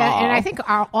much at all. And I think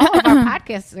all of our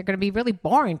podcasts are going to be really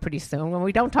boring pretty soon when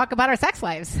we don't talk about our sex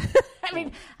lives. I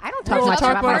mean, I don't talk much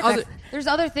about our sex. There's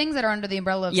other things that are under the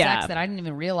umbrella of Yeah. sex that I didn't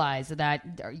even realize that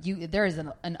there is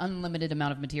an unlimited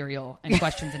amount of material and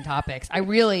questions and topics. I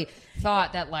really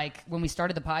thought that like when we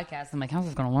started the podcast, I'm like, how's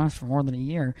this going to last for more than a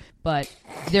year? But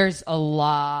there's a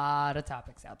lot of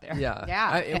topics out there.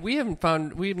 Yeah.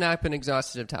 We've not been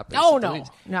exhausted of topics. Oh, at no.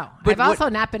 least. No. But I've also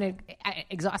not been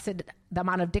exhausted the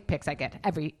amount of dick pics I get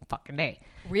every fucking day.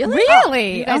 Really?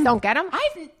 Really? You guys don't get them?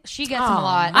 She gets them a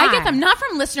lot. I get them not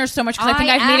from listeners so much because I think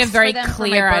I've made it very asked for them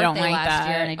clear for my I don't birthday like last that.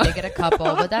 year, and I did get a couple,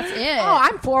 but that's it. Oh,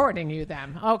 I'm forwarding you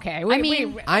them. Okay.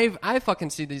 I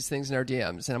fucking see these things in our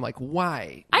DMs, and I'm like,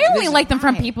 why? I only like them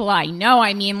from people I know.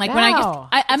 I mean, like when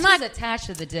I'm not attached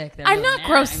to the dick. I'm not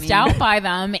grossed out by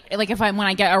them. Like when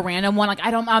I get a random one, like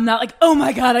I'm not like, oh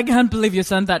my god, I can't believe you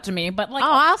sent that to me. But like,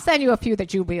 I'll send you a few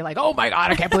that you'll be like, oh my god,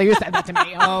 I can't believe you sent that to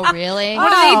me. Oh, really?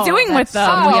 What are they doing with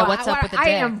them? Yeah, what's up with the dick? I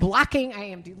am blocking. I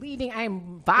am deleting. I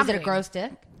am vomiting. Is it a gross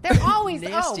dick? They're always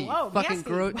Nasty. nasty. Fucking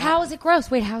gross. How is it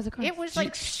gross? Wait, how is it gross? It was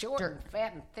like short and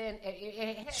fat and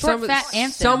thin. Short, fat, and thin.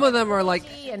 Some of them are like,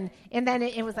 and then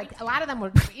it was like a lot of them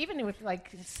were even with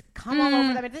like cum all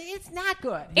over them. It's not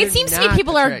good. it seems to me not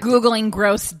people are attractive. Googling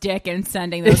gross dick and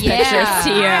sending those pictures to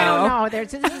you. I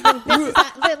don't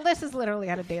know. This is literally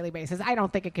on a daily basis. I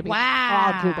don't think it could be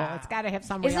all Google. It's got to have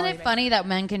some. Isn't reality it funny that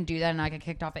men can do that and not get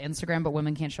kicked off of Instagram, but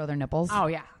women can't show their nipples? Oh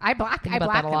yeah, I block. Think I about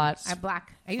block that a them. lot. I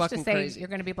block. I used to Fucking say crazy. you're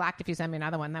going to be blocked if you send me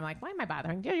another one. And I'm like, why am I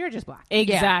bothering? You're just blocked.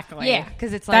 Exactly. Yeah,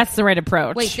 because it's like That's the right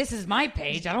approach. Wait, this is my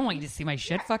page. I don't want you to see my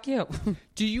shit. Fuck you.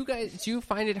 do you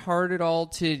find it hard at all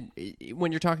to,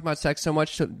 when you're talking about sex so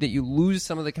much, that you lose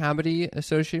some of the comedy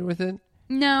associated with it?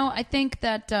 No, I think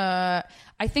that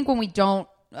when we don't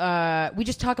we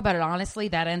just talk about it honestly.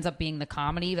 That ends up being the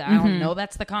comedy. I don't know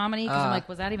that's the comedy because I'm like,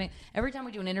 was that even? Every time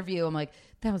we do an interview, I'm like,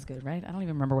 that was good, right? I don't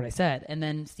even remember what I said. And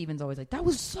then Steven's always like, that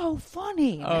was so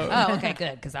funny. Oh, okay,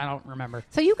 good, because I don't remember.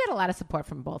 So you get a lot of support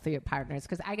from both of your partners,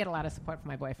 because I get a lot of support from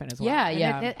my boyfriend as well. Yeah, And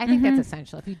yeah. I think that's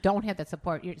essential. If you don't have that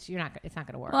support, you're not. It's not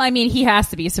going to work. Well, I mean, he has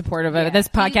to be supportive of it. This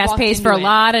podcast walked pays into for a it.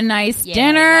 lot of nice Yeah,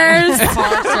 dinners,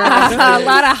 car a services.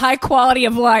 lot of high quality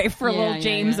of life for Yeah, little yeah,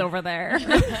 James yeah. over there.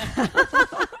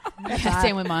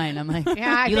 Same with mine. I'm like,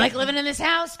 Yeah, you like living in this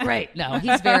house? Great. No,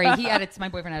 he's very. He edits. My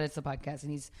boyfriend edits the podcast,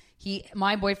 and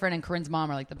my boyfriend and Corinne's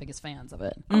mom are like the biggest fans of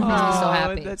it. It makes me so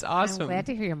happy. That's I'm awesome. glad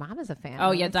to hear your mom is a fan.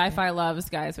 Oh yeah, Di-Fi loves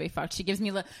Guys We Fucked. She gives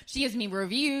me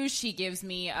reviews. She gives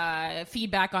me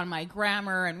feedback on my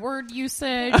grammar and word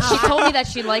usage. She told me that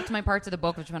she liked my parts of the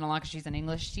book, which meant a lot because she's an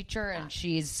English teacher and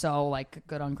she's so like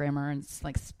good on grammar and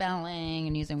like spelling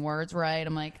and using words right.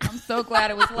 I'm like, I'm so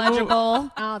glad it was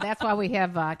legible. Oh, that's why we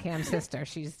have Cam's sister.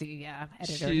 She's the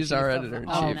editor. She's our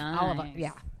editor-in-chief. All of us.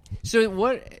 Yeah. So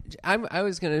what? I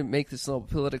was going to make this a little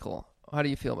political. How do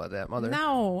you feel about that, Mother?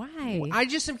 No, why? I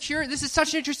just am curious. This is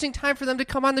such an interesting time for them to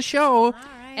come on the show.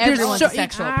 Everyone's a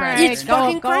sexual predator. It's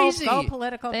fucking crazy. Go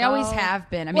political. They go. always have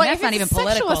been. I mean, Well, that's if not it's even sexual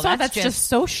political. assault, that's just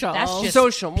social. That's just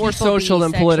Social, more people social being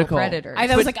than sexual political. predators.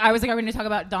 I was like, are we going to talk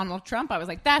about Donald Trump? I was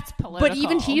like, that's political. But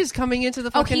even he is coming into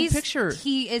the fucking picture.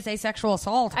 He is a sexual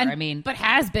assaulter. And, I mean, but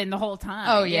has been the whole time.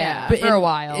 oh yeah, But for a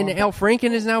while. And Al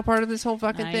Franken is now part of this whole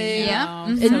fucking I thing. know. Yeah.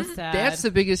 So Mhm. sad. That's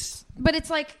the biggest. But it's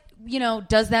like,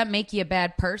 does that make you a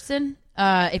bad person?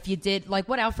 If you did like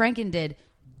what Al Franken did,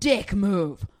 dick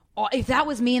move. If that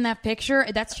was me in that picture,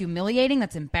 that's humiliating.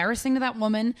 That's embarrassing to that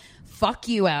woman. Fuck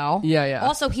you, Al. Yeah, yeah.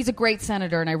 Also, he's a great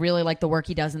senator, and I really like the work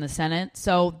he does in the Senate.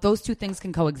 So those two things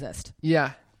can coexist.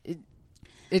 Yeah.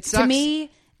 It sucks. To me,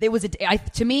 there was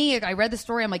I read the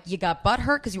story. I'm like, you got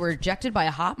butthurt because you were rejected by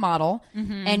a hot model,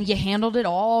 and you handled it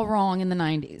all wrong in the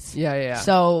 90s. Yeah, yeah.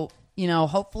 So,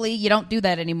 hopefully you don't do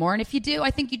that anymore. And if you do,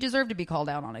 I think you deserve to be called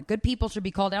out on it. Good people should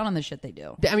be called out on the shit they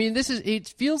do. I mean, it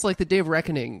feels like the day of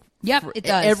reckoning. Yep, it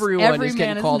does. Everyone Every is man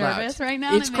getting is called nervous out right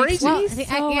now. It's That makes crazy. me Well, so see,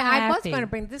 I was happy. going to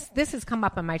bring this. This has come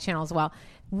up on my channel as well.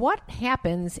 What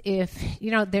happens if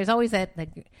there's always that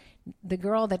the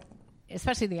girl that,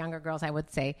 especially the younger girls, I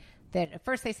would say, that at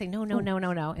first they say no,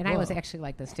 and I was actually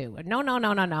like this too. No,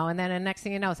 and then the next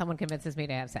thing you know, someone convinces me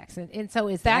to have sex, and so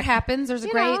is That happens. There's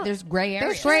you gray. know, There's gray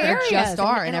areas. There's gray There areas. just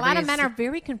are, and a lot of men are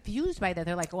very confused by that.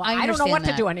 They're like, well, I don't know what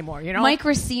to do anymore. Mike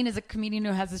Racine is a comedian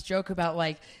who has this joke about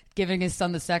like giving his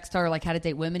son the sex toy, like how to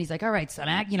date women. He's like, all right, son,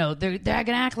 act. They're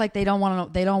gonna act like they don't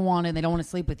want to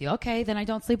sleep with you. Okay, then I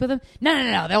don't sleep with them.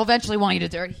 No. They'll eventually want you to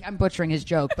do it. I'm butchering his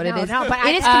joke, but it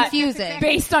is confusing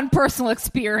based on personal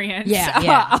experience.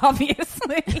 Yeah.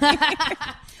 Obviously.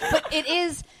 But it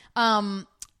is. When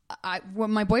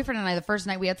my boyfriend and I, the first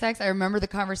night we had sex, I remember the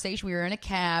conversation. We were in a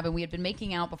cab and we had been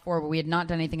making out before, but we had not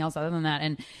done anything else other than that.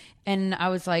 And I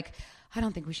was like, I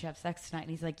don't think we should have sex tonight.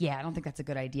 And he's like, yeah, I don't think that's a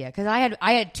good idea. Because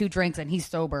I had 2 drinks and he's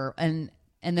sober.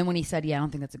 And then when he said, yeah, I don't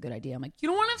think that's a good idea, I'm like, you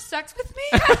don't want to have sex with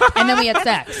me? And then we had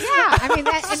sex. Yeah, I mean,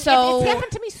 it's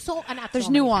happened to me there's so many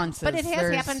nuances. times, but it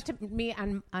has happened to me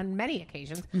on many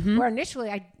occasions where initially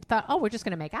I thought, oh, we're just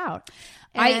going to make out.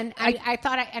 And I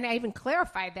thought, I even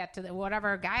clarified that to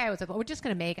whatever guy I was like, well, we're just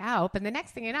going to make out. But the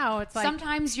next thing you know, it's like,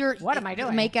 sometimes what am I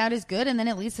doing? Make out is good, and then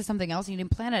it leads to something else and you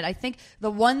didn't plan it. I think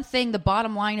the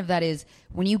bottom line of that is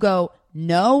when you go,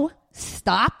 no,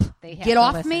 stop, get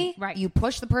off me, right? You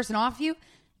push the person off you.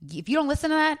 If you don't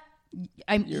listen to that,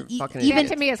 even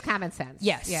to me is common sense.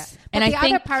 Yes, yeah. And but I the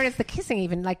think other part is the kissing.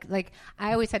 Even like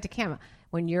I always said to Kim,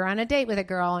 when you're on a date with a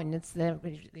girl and it's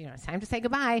it's time to say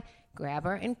goodbye, grab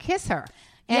her and kiss her.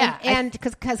 And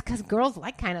because girls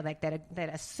like kind of like that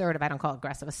assertive, I don't call it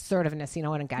aggressive, assertiveness,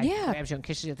 when a guy grabs you and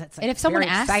kisses you. That's like, and if someone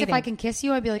very asks exciting. if I can kiss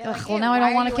you, I'd be like, They're well, now I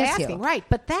don't want to kiss you. Right.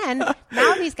 But then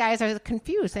now these guys are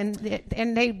confused and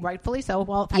they rightfully so.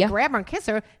 Well, if I grab her and kiss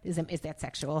her, is that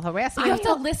sexual harassment? You have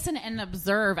to listen and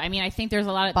observe. I mean, I think there's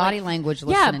a lot of body language.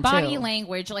 Yeah, body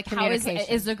language. Like, how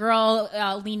is the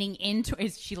girl leaning into?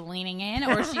 Is she leaning in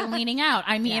or is she leaning out?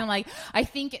 I mean, I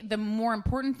think the more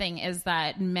important thing is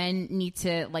that men need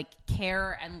to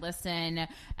care and listen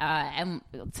and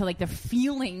to the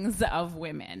feelings of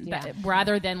women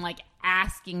rather than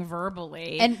asking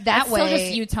verbally. And that way, still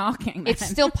just you talking. It's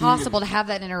still possible to have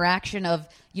that interaction of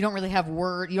you don't really have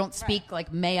you don't speak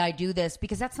may I do this,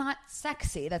 because that's not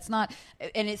sexy. That's not.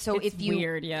 And it's if you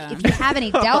weird, if you have any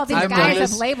doubts, these guys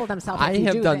have labeled themselves. I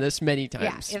have done this many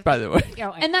times, by the way.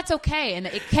 And that's okay, and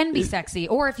it can be sexy.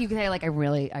 Or if you say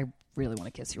I really want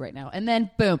to kiss you right now. And then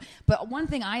boom. But one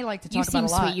thing I like to talk You about seem a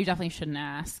lot. sweet. You definitely shouldn't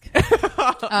ask.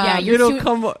 Yeah,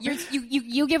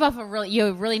 you give off a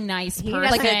really nice person,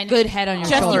 like a good head on your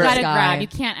just shoulders. you gotta guy. grab. You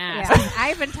can't ask. Yeah,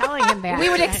 I've been telling him that. We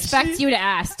would expect you to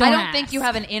ask. I don't ask. think you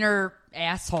have an inner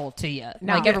asshole to you.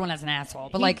 No. Like everyone has an asshole,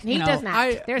 but he does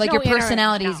not. There's like no your inner-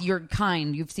 personality is no. you're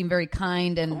kind. You seem very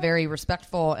kind and very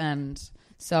respectful, and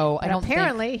so I But don't.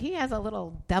 apparently, he has a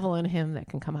little devil in him that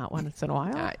can come out once in a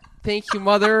while. Thank you,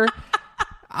 Mother.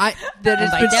 That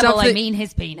has By been devil, something. I mean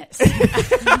his penis.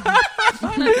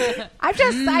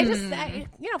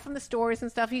 From the stories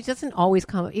and stuff, he doesn't always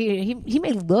come. He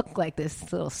may look like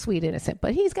this little sweet innocent,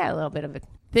 but he's got a little bit of a.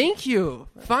 Thank you.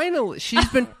 Finally, she's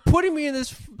been putting me in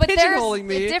this, But there's pigeonholing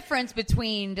me. a difference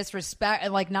between disrespect,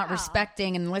 like not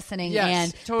respecting and listening, Yes,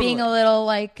 and totally. being a little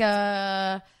like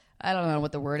I don't know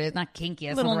what the word is. Not kinky.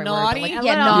 That's Little not the right naughty? word, but A like,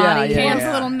 little- naughty. Yeah, yeah, Cam's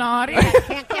yeah. a little naughty.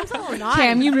 Cam's a little naughty.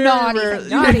 Cam, you naughty.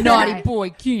 naughty naughty guy. boy,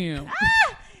 Cam.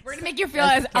 We're gonna make you feel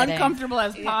Just as kidding. uncomfortable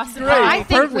as possible. Great. I think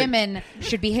Perfect. women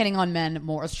should be hitting on men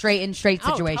more, straight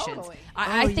situations. totally.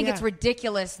 I think it's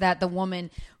ridiculous that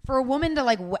for a woman to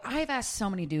like, I've asked so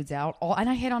many dudes out, and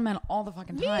I hit on men all the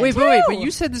fucking time. Wait, but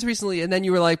you said this recently, and then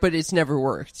you were like, "But it's never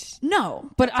worked." No,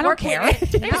 but I don't care.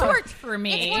 It's worked for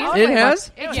me. It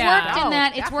has. It's Yeah. worked in that.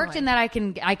 It's definitely. worked in that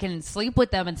I can sleep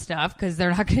with them and stuff because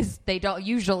they're not because they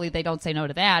don't say no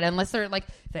to that unless they're like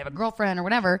if they have a girlfriend or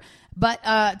whatever. But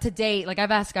to date, like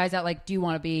I've asked guys out like, do you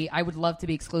want to be? I would love to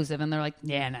be exclusive, and they're like,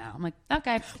 yeah, no. I'm like,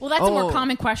 okay. Well, that's a more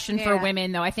common question for Yeah.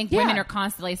 women, though. I think Yeah. women are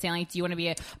constantly saying, like, "Do you want to be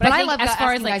a?" But I I think love as far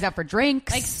as asking like guys out for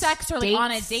drinks, like sex or like dates.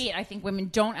 on a date, I think women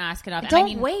don't ask enough. Don't I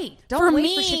mean, wait. for Don't wait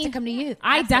me, for shit to come to you.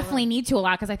 I definitely need to a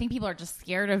lot because I think people are just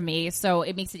scared of me, so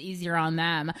it makes it easier on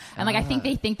them. And like I think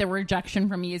they think the rejection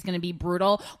from me is going to be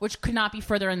brutal, which could not be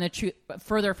further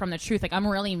from the truth. Like I'm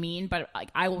really mean, but like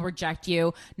I will reject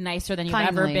you nicer than you've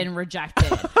ever Kindly. been rejected.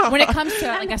 When it comes to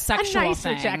like a sexual nice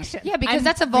thing. rejection. Yeah, because I'm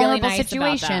that's a really vulnerable nice about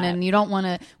situation, that. and you don't want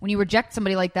to. When you reject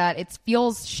somebody like that, it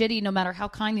feels shitty, no matter how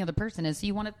kind the other person is. So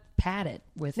you want to pad it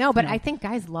with. No, but you know. I think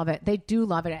guys love it. They do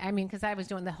love it. I mean, because I was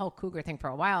doing the whole cougar thing for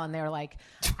a while, and they were like,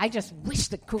 "I just wish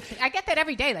the cougar." I get that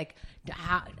every day. Like,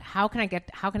 how can I get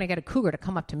a cougar to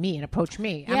come up to me and approach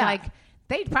me? I'm Yeah. like,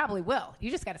 they probably will. You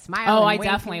just got to smile. Oh, and I wink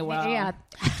definitely and- will. Yeah.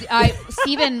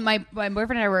 Steven, my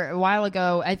boyfriend and I were a while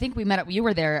ago. I think we met up. You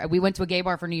were there. We went to a gay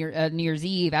bar for New Year's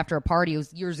Eve after a party. It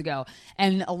was years ago,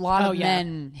 and a lot of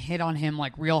men hit on him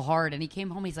like real hard. And he came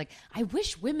home. He's like, "I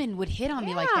wish women would hit on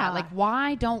me like that. Like,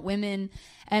 why don't women?"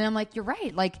 And I'm like, "You're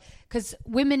right. Like, because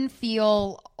women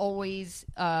feel always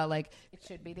like." It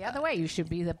should be the other way. You should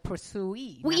be the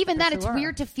pursuee. Well, not even the that, it's pursuer.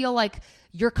 weird to feel like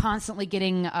you're constantly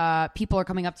getting people are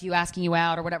coming up to you asking you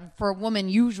out or whatever. For a woman,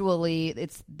 usually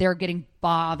they're getting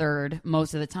bothered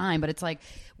most of the time, but it's like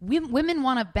women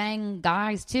want to bang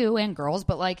guys too and girls,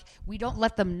 but like we don't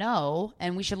let them know,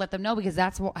 and we should let them know because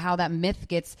that's how that myth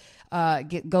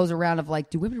goes around of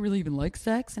like, do women really even like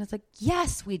sex? And it's like,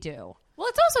 yes, we do. Well,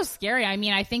 it's also scary. I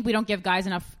mean, I think we don't give guys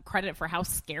enough credit for how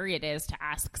scary it is to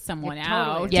ask someone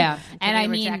out. Totally. Yeah. And be I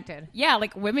mean, rejected. yeah,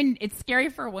 like women, it's scary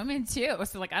for women too.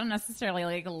 So like, I don't necessarily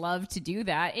like love to do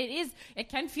that. It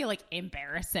can feel like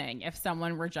embarrassing if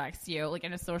someone rejects you like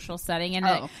in a social setting, and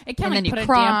it can And then like, you put a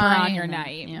cry damper on your and then-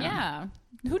 night. yeah.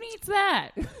 Yeah. Who needs that?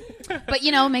 But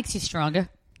it makes you stronger.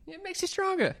 It makes you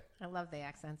stronger. I love the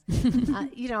accents.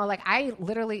 Like I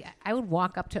would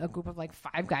walk up to a group of like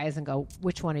 5 guys and go,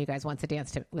 "Which one of you guys wants to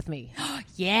dance with me?"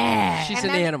 Yeah. She's And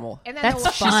an then- animal. And then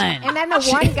That's fun. And then the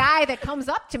one guy that comes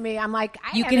up to me, I'm like,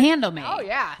 You can handle me. Oh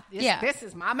yeah, this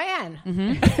is my man.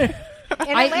 And it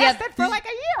I- yeah, lasted for like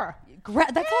a year.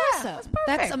 That's Yeah, awesome. that's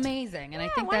That's perfect. amazing, and I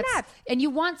Yeah, think why that's not? and you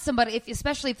want somebody,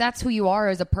 especially if that's who you are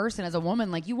as a person, as a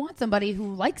woman, like you want somebody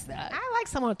who likes that. I like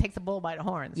someone who takes the bull by the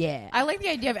horns. Yeah, I like the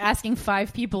idea of asking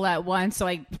 5 people at once. So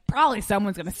like, probably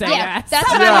someone's gonna say yeah. yes. That's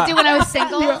what I would do when I was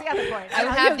single. That's the other point. I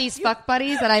would have these fuck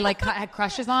buddies that I like had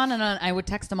crushes on, and I would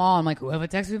text them all. I'm like, whoever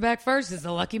texts me back first is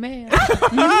the lucky man.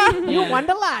 You won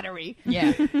the lottery.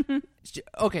 Yeah,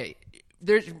 Okay,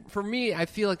 for me, I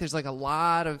feel like there's a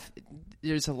lot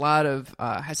of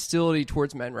hostility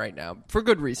towards men right now for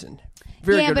good reason.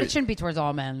 Very yeah, good but it reason. shouldn't be towards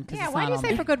all men. Yeah, why do you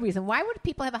say for good reason? Why would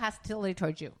people have a hostility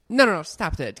towards you? No,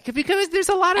 stop that. Because there's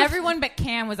a lot of Everyone but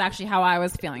Cam was actually how I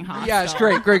was feeling hostile. Yeah, it's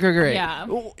great. Yeah.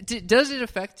 Well, does it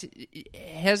affect?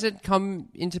 Has it come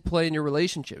into play in your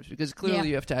relationships? Because clearly Yeah.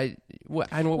 you have to. I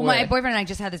know what Well, way. my boyfriend and I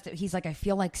just had this. He's like, I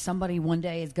feel like somebody one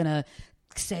day is gonna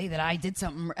say that I did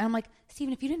something, and I'm like,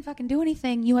 Steven, if you didn't fucking do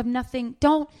anything, you have nothing.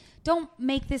 Don't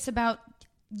make this about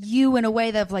you in a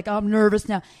way that like, oh, I'm nervous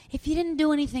now. If you didn't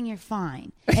do anything, you're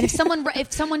fine. And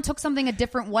if someone took something a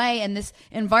different way and this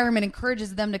environment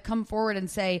encourages them to come forward and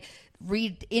say,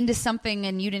 read into something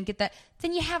and you didn't get that,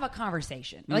 then you have a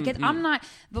conversation. Like I'm not,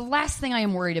 the last thing I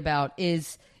am worried about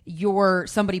is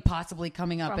somebody possibly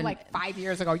coming up From and like 5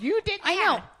 years ago, you did that. I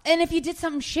know. And if you did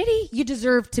something shitty, you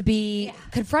deserve to be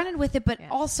confronted with it. But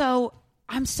also,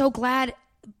 I'm so glad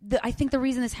I think the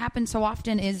reason this happens so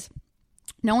often is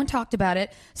no one talked about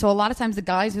it. So a lot of times the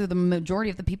guys who are the majority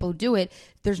of the people who do it,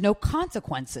 there's no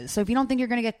consequences. So if you don't think you're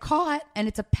going to get caught and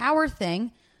it's a power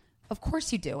thing, of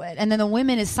course you do it. And then the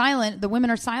women are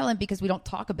silent because we don't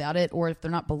talk about it, or if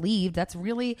they're not believed. That's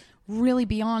really, really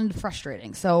beyond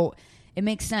frustrating. So it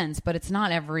makes sense, but it's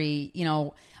not every,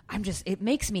 it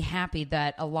makes me happy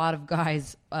that a lot of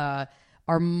guys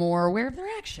are more aware of their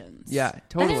actions. Yeah,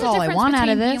 totally. That's all I want out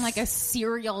of this. Being like a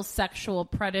serial sexual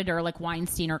predator like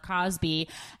Weinstein or Cosby,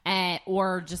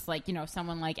 or just like,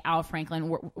 someone like Al Franklin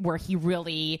where he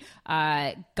really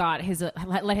let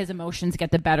his emotions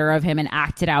get the better of him and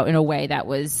acted out in a way that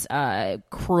was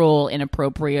cruel,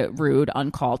 inappropriate, rude,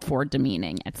 uncalled for,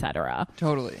 demeaning, etc.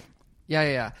 Totally.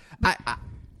 Yeah.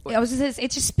 I was just saying,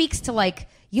 it just speaks to like,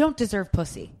 you don't deserve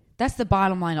pussy. That's the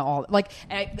bottom line of all. Like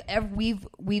we've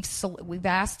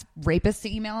asked rapists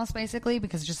to email us basically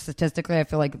because just statistically, I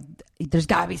feel like there's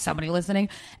got to be somebody listening.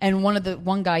 And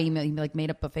one guy made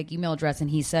up a fake email address,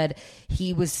 and he said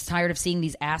he was tired of seeing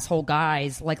these asshole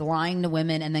guys like lying to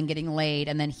women and then getting laid,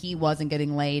 and then he wasn't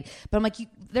getting laid. But I'm like,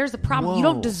 there's the problem. Whoa. You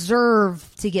don't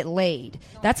deserve to get laid.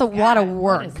 That's a lot of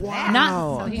work.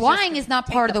 Lying is not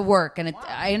part of the work, and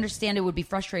I understand it would be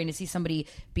frustrating to see somebody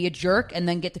be a jerk and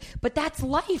then but that's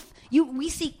life. We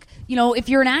see, if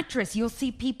you're an actress, you'll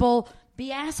see people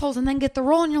be assholes and then get the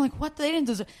role, and you're like, what? They didn't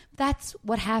deserve. That's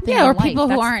what happened. Yeah, or in life. people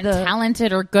who aren't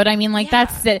talented or good. I mean, like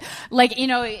that's it. Like,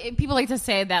 people like to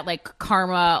say that like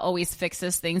karma always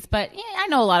fixes things, but I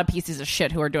know a lot of pieces of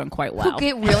shit who are doing quite well. Who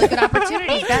get really good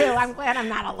opportunities. I'm glad I'm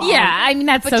not alone. Yeah, I mean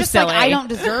that's but so just silly. Like I don't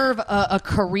deserve a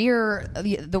career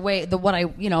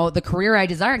the career I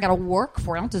desire. I got to work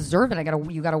for. I don't deserve it.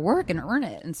 You got to work and earn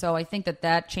it. And so I think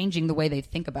that changing the way they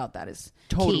think about that is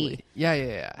totally key.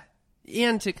 Yeah.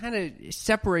 And to kind of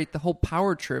separate the whole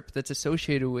power trip that's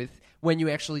associated with when you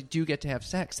actually do get to have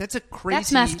sex. That's a crazy...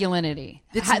 That's masculinity.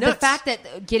 It's the fact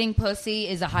that getting pussy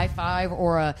is a high five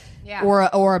or a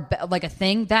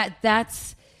thing,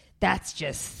 that's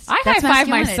just... I high five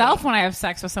myself when I have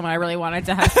sex with someone I really wanted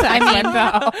to have sex with,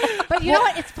 though. But you know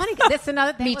what? It's funny. That's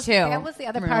another thing. Me too. That was the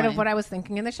other part of what I was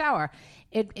thinking in the shower.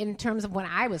 In terms of when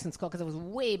I was in school, because it was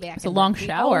way back. It's a long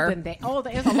shower. It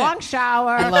was a long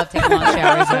shower. I love taking long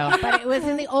showers, though. But it was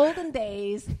in the olden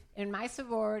days. In my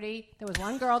sorority, there was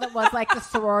one girl that was like the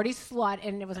sorority slut,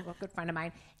 and it was a good friend of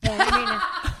mine. And I mean,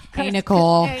 hey,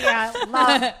 Nicole. Yeah,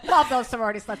 love those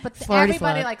sorority sluts. But sorority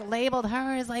everybody slut. like labeled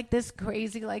her as like this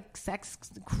crazy like sex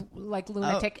like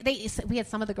lunatic. We had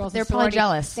some of the girls. They're in sorority,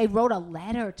 probably jealous. They wrote a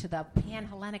letter to the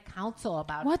Pan-Hellenic Council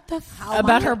about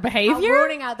about her behavior,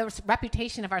 ruining out the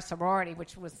reputation of our sorority,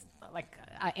 which was like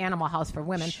an animal house for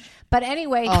women. But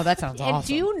anyway, that sounds awesome.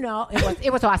 Do you know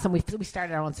it was awesome? We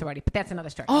started our own sorority, but that's another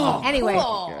story. Anyway,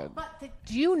 cool. But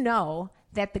do you know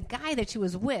that the guy that she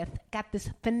was with got this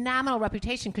phenomenal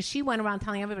reputation because she went around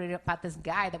telling everybody about this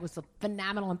guy that was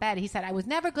phenomenal in bed. He said, I was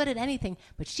never good at anything,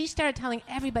 but she started telling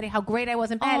everybody how great I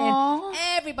was in bed, and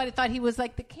everybody thought he was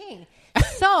like the king.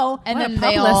 So, and then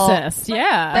publicist,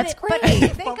 that's great.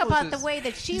 But think about the way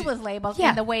that she was labeled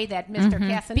and the way that Mr.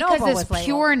 Casanova because was labeled.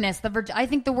 Pureness, I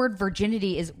think the word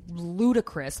virginity is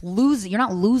ludicrous. You're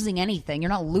not losing anything. You're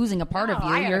not losing a part of you.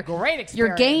 I had a great experience.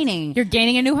 You're gaining. You're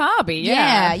gaining a new hobby.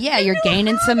 Yeah. You're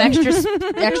gaining some extra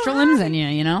limbs in you,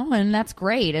 and that's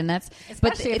great. And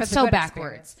but it's so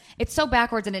backwards. It's so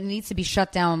backwards, and it needs to be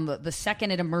shut down the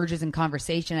second it emerges in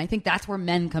conversation. I think that's where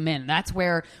men come in. That's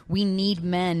where we need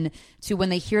men to, when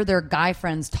they hear their guy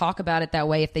friends talk about it that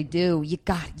way, if they do, you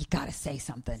got to say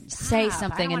something. Say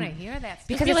something. I want to hear that.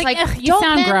 Because it's like you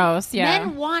sound gross. Yeah.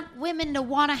 Men want women to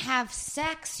want to have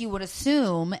sex, you would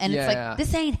assume, and it's like,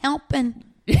 this ain't helping.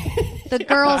 The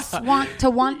girls want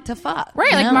to fuck,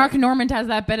 right? Like Mark Normand has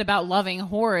that bit about loving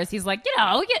whores. He's like,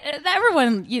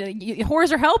 everyone,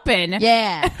 whores are helping.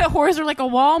 Yeah, whores are like a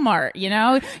Walmart.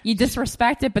 You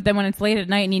disrespect it, but then when it's late at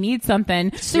night and you need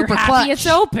something, super you're happy clutch. It's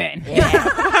open.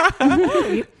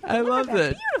 Yeah. I love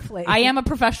that. Beautifully. I am a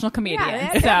professional comedian,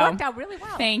 it worked out really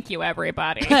well. Thank you,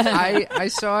 everybody. I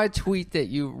saw a tweet that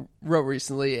you wrote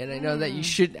recently, and I know that you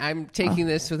should. I'm taking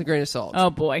this with a grain of salt.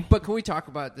 Oh boy! But can we talk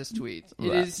about this tweet?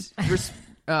 It is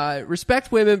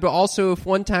respect women, but also if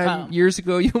one time years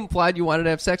ago you implied you wanted to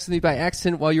have sex with me by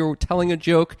accident while you were telling a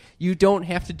joke, you don't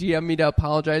have to DM me to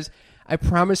apologize. I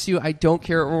promise you, I don't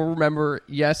care or remember.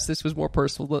 Yes, this was more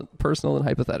personal than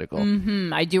hypothetical.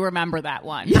 Mm-hmm. I do remember that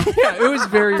one. Yeah, it was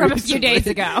very from recently. a few days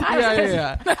ago.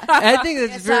 Yeah. I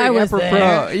think that's very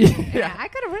apropos. Yeah, I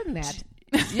could have written that.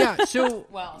 Yeah, so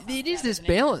it is this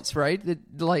balance, right?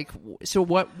 So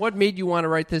what made you want to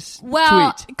write this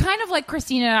tweet? Kind of like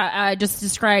Christina just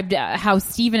described how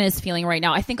Steven is feeling right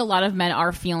now. I think a lot of men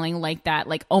are feeling like that.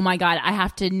 Like, oh my God, I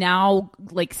have to now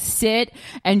like sit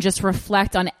and just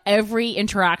reflect on every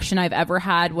interaction I've ever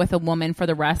had with a woman for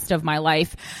the rest of my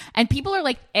life. And people are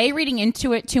like, A, reading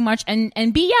into it too much, and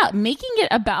B, making it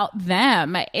about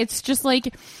them. It's just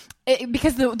like...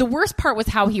 because the worst part was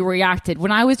how he reacted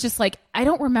when I was just like, I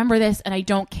don't remember this and I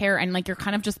don't care, and like, you're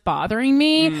kind of just bothering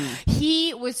me.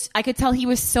 I could tell he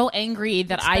was so angry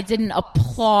that I didn't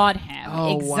applaud him.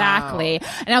 Exactly. Wow.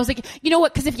 And I was like, you know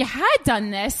what, because if you had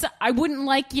done this, I wouldn't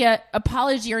like you,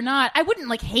 apology or not, I wouldn't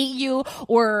like hate you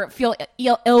or feel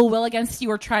ill will against you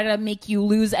or try to make you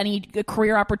lose any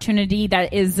career opportunity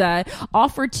that is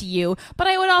offered to you, but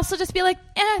I would also just be like,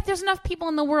 there's enough people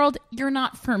in the world, you're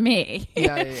not for me.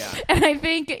 Yeah. And I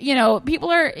think,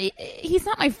 he's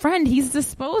not my friend. He's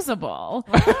disposable.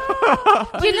 But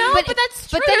that's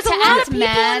true. But there's a lot of people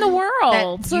in the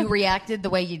world. That you reacted the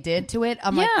way you did to it.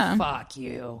 I'm like, fuck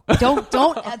you.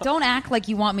 Don't act like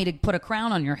you want me to put a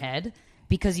crown on your head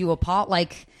because you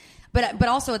but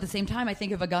also at the same time, I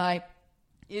think if a guy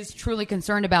is truly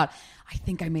concerned about, I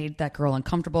think I made that girl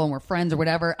uncomfortable and we're friends or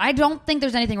whatever, I don't think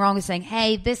there's anything wrong with saying,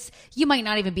 hey, you might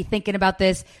not even be thinking about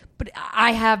this, but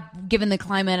I have given the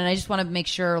climate and I just want to make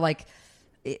sure, like,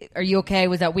 are you okay?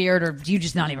 Was that weird? Or do you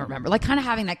just not even remember? Like, kind of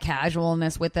having that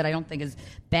casualness with it, I don't think is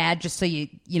bad, just so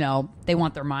they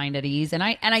want their mind at ease. And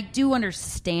I do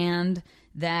understand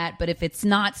that, but if it's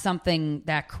not something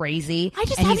that crazy, I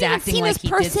just and haven't he's even acting seen like this he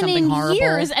did person something in horrible,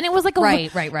 years, and it was like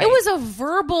right. It was a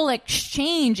verbal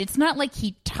exchange. It's not like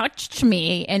he touched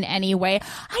me in any way.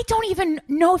 I don't even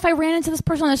know if I ran into this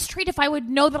person on the street if I would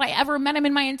know that I ever met him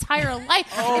in my entire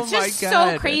life. It's just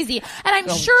so crazy, and I'm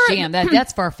sure. Damn,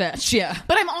 that's far fetched. Yeah,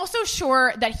 but I'm also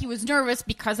sure that he was nervous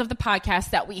because of the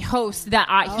podcast that we host. That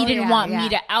he didn't want me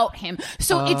to out him.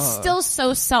 So it's still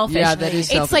so selfish. Yeah, that is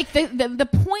selfish. It's like the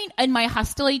point in my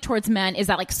hostility towards men is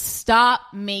that, like, stop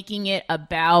making it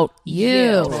about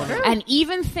you. And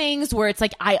even things where it's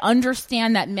like, I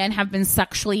understand that men have been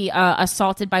sexually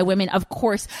assaulted by women, of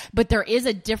course, but there is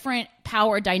a different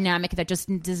power dynamic that just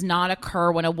does not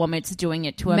occur when a woman's doing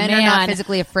it to a man. Men are not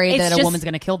physically afraid that a woman's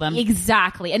going to kill them.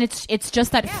 Exactly. And it's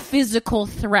just that physical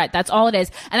threat. That's all it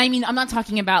is. And I mean, I'm not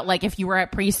talking about like if you were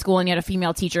at preschool and you had a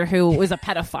female teacher who was a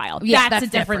pedophile. That's a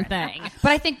different thing.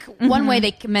 But I think one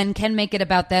way men can make it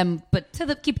about them, but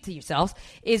keep it to yourselves,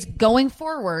 is going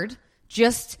forward,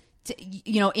 just to,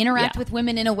 interact with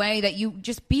women in a way that you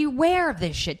just be aware of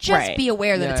this shit. Just be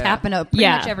aware that it's happened to pretty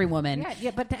much every woman.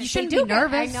 Yeah, but you shouldn't be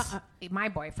nervous. I know, my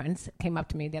boyfriends came up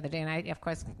to me the other day, and I, of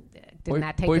course, did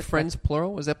not take boyfriends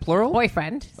plural. Was that plural?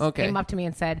 Boyfriend came up to me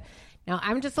and said, "Now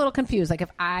I'm just a little confused. Like,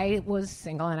 if I was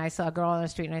single and I saw a girl on the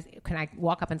street, and can I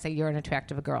walk up and say you're an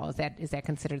attractive girl? Is that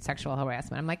considered sexual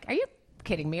harassment?" I'm like, "Are you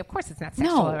kidding me? Of course it's not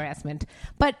sexual harassment."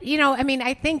 But I mean,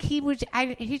 I think he would.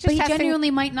 He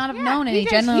genuinely might not have known, and he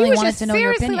genuinely wanted to know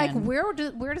your opinion. Like, where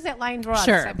does that line draw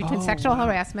between sexual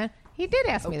harassment? He did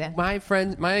ask me that.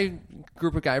 My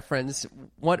group of guy friends,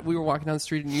 we were walking down the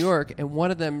street in New York, and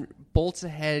one of them bolts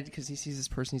ahead because he sees this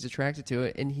person he's attracted to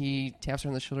it, and he taps her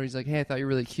on the shoulder. He's like, "Hey, I thought you were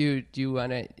really cute. Do you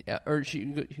want to?" Or he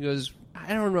goes,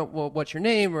 "I don't know what's your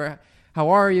name or how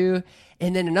are you?"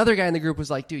 And then another guy in the group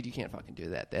was like, "Dude, you can't fucking do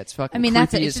that. That's fucking creepy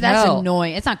as hell." That's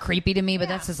annoying. It's not creepy to me, but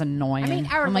that's just annoying. I mean,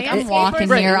 I'm like, I'm walking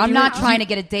here. I'm not trying to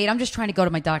get a date. I'm just trying to go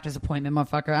to my doctor's appointment,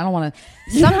 motherfucker. I don't want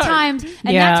to. Sometimes,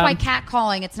 and that's why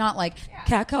catcalling. It's not like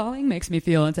catcalling makes me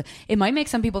feel unsafe. It might make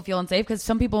some people feel unsafe because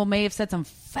some people may have said some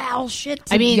foul shit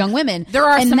to young women. There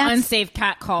are some unsafe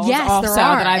catcalls also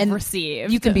that I've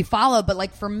received. You can be followed, but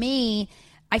like for me,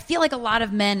 I feel like a lot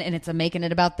of men, and it's making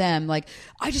it about them, like,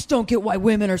 I just don't get why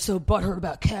women are so butthurt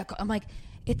about catcall. I'm like,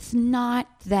 it's not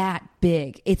that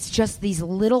big. It's just these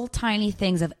little tiny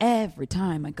things of every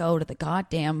time I go to the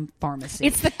goddamn pharmacy.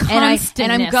 It's the constantness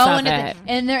and I'm going of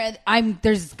it. And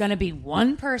there's going to be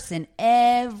one person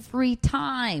every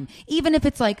time. Even if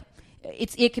it's like,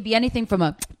 it could be anything from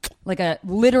a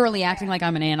literally acting like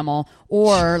I'm an animal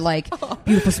or like,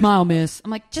 beautiful smile, miss.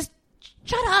 I'm like, just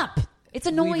shut up. It's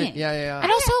annoying. Yeah.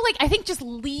 And also, like, I think just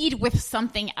lead with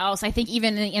something else. I think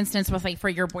even in the instance with, like, for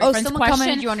your boyfriend's someone question.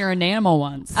 commented you on your enamel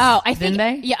once. Oh, I think.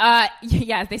 Didn't they?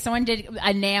 Yeah, someone did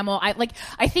enamel.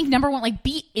 I think number one, like,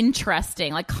 be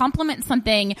interesting. Like, compliment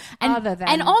something.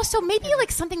 And also maybe,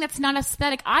 like, something that's not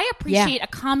aesthetic. I appreciate a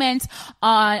comment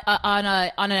on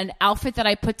an outfit that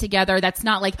I put together that's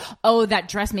not like, oh, that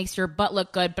dress makes your butt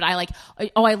look good, but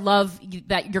I love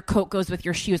that your coat goes with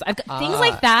your shoes. I've got things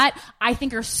like that I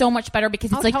think are so much better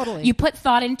because it's you put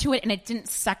thought into it and it didn't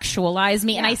sexualize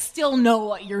me and I still know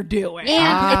what you're doing.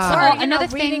 And it's another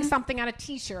reading thing, something on a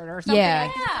t-shirt or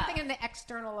something something in the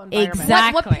external environment.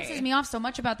 Exactly. What pisses me off so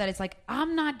much about that is like,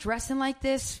 I'm not dressing like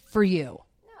this for you.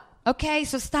 Okay,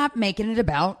 so stop making it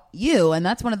about you. And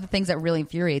that's one of the things that really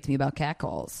infuriates me about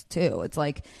catcalls, too. It's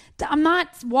like, I'm not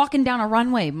walking down a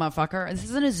runway, motherfucker. This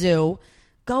isn't a zoo.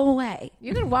 Go away.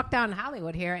 You can walk down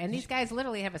Hollywood here, and these guys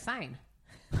literally have a sign.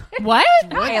 What?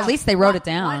 At least they wrote it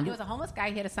down. It was a homeless guy.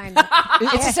 He had a sign.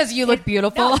 It just says, you look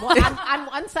beautiful. No, on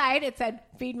one side, it said,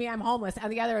 feed me, I'm homeless.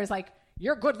 On the other is like,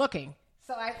 you're good looking.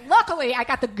 So luckily, I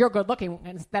got the "you're good looking"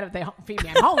 instead of the "feed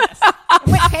me, I'm homeless."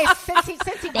 In which case, since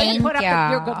he didn't put up the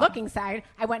 "you're good looking" side,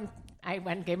 I went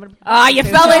and gave him. You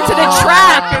fell into the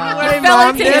trap. You fell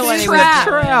into the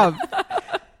trap.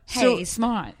 Hey,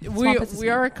 smart. We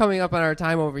are coming up on our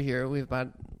time over here. We have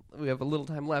a little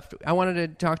time left. I wanted to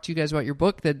talk to you guys about your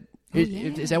book.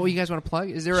 Is that what you guys want to plug?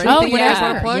 Is there anything you guys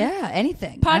want to plug? Yeah,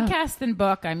 anything. Podcast and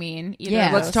book. I mean,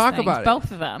 let's talk about it.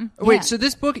 Both of them. Wait, so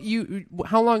this book,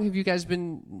 how long have you guys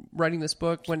been writing this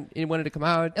book? When did it come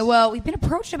out? Well, we've been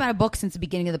approached about a book since the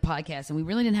beginning of the podcast, and we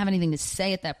really didn't have anything to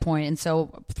say at that point. And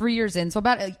so 3 years in, so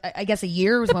about I guess a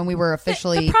year was when we were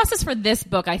officially. The process for this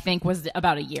book, I think, was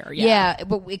about a year. Yeah,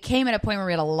 but it came at a point where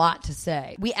we had a lot to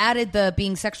say. We added the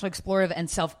being sexually explorative and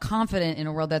self-confident in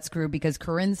a world that's screwed because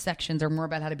Corinne's sections are more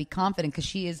about how to be confident because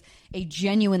she is a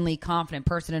genuinely confident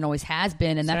person and always has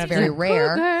been, and that's very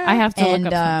rare. I have to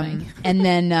look up something. And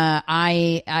then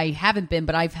I haven't been,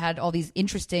 but I've had all these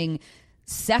interesting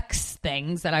sex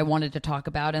things that I wanted to talk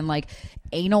about, and like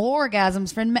anal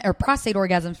orgasms for men, or prostate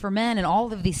orgasms for men, and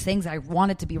all of these things I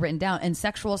wanted to be written down, and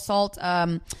sexual assault.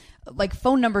 Like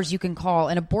phone numbers you can call,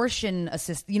 and abortion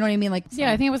assist. You know what I mean? Like,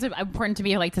 I think it was important to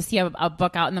me to see a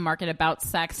book out in the market about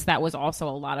sex that was also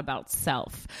a lot about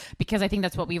self, because I think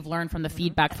that's what we've learned from the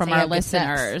feedback from our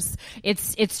listeners.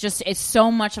 It's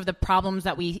so much of the problems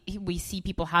that we see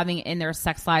people having in their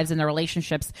sex lives and their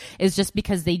relationships is just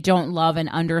because they don't love and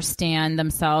understand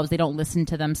themselves. They don't listen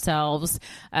to themselves.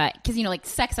 Because like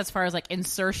sex, as far as like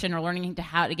insertion or learning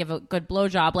how to give a good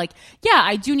blowjob, like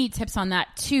I do need tips on that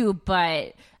too,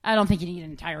 but I don't think you need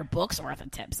an entire book's worth of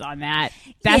tips on that.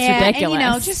 That's ridiculous.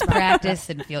 And, just practice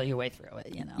and feel your way through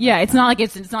it. Yeah, it's not like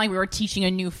we were teaching a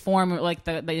new form like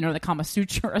the Kama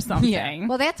Sutra or something. Yeah.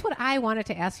 Well, that's what I wanted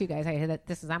to ask you guys.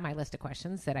 This is on my list of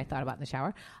questions that I thought about in the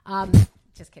shower.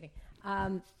 Just kidding.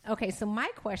 Okay, so my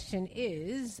question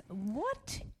is,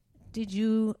 what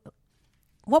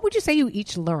would you say you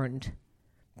each learned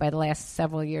by the last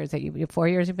several years that 4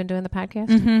 years you've been doing the podcast?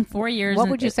 Mm-hmm, 4 years. What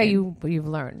would you say you've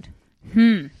learned?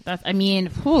 I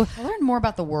learned more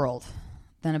about the world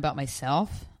than about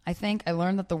myself. I think I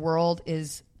learned that the world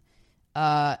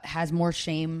has more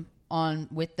shame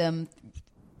with them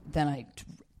than I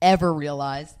ever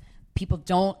realized. People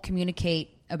don't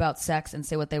communicate about sex and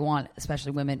say what they want,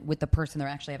 especially women, with the person they're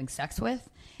actually having sex with.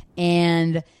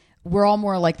 And we're all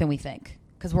more alike than we think,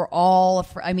 because we're all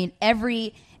from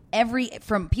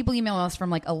people emailing us from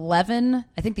like 11,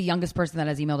 I think the youngest person that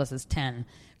has emailed us is 10.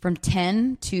 From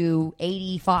 10 to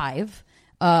 85,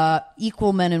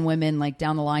 equal men and women, like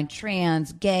down the line,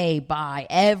 trans, gay, bi,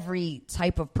 every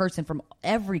type of person from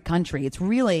every country. It's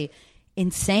really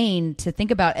insane to think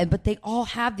about. But they all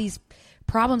have these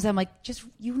problems. I'm like, just,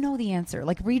 the answer.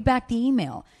 Like, read back the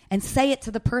email and say it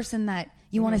to the person that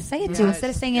you want to say it to. Instead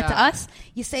of saying it to us,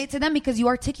 you say it to them because you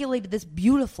articulated this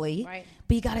beautifully. Right.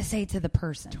 But you got to say it to the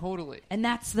person. Totally. And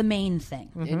that's the main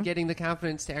thing. Mm-hmm. And getting the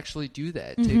confidence to actually do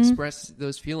that, to express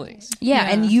those feelings. Yeah,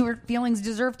 and your feelings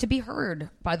deserve to be heard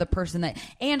by the person that...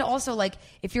 And also, like,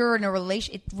 if you're in a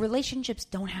relationships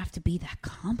don't have to be that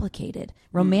complicated.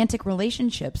 Romantic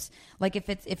relationships. Like,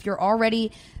 if you're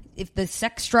already... If the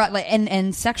sex drive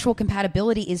and sexual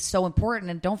compatibility is so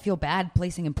important, and don't feel bad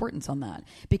placing importance on that,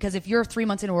 because if you're 3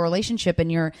 months into a relationship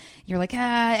and you're like,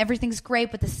 everything's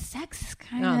great, but the sex is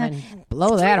kind of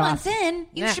blow that off. 3 months in,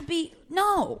 you should be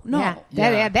no. That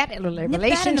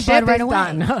relationship right is away.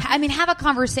 done. I mean, have a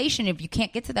conversation. If you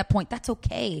can't get to that point, that's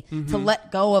okay to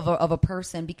let go of a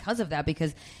person because of that,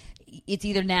 because it's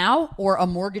either now or a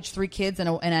mortgage, 3 kids, and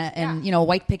a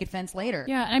white picket fence later.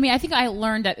 Yeah, I mean, I think I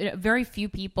learned that very few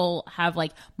people have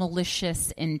like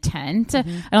malicious intent. I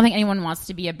don't think anyone wants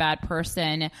to be a bad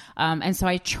person, and so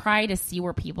I try to see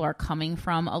where people are coming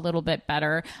from a little bit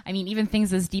better. I mean, even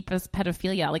things as deep as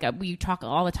pedophilia. Like we talk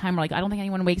all the time. We're like, I don't think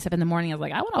anyone wakes up in the morning and is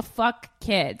like, I want to fuck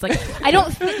kids. Like I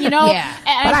don't, you know. Yeah.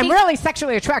 But I'm really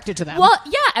sexually attracted to them. Well,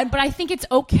 yeah, but I think it's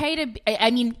okay to.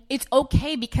 I mean, it's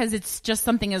okay because it's just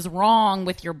something is wrong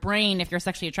with your brain if you're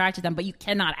sexually attracted to them, but you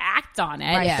cannot act on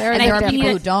it. Right. Yeah, And there I are think you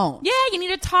people need who don't. Yeah, you need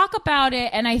to talk about it,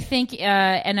 and I think,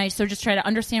 and I so just try to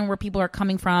understand where people are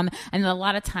coming from, and a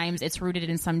lot of times it's rooted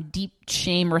in some deep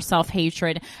shame or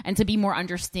self-hatred, and to be more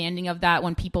understanding of that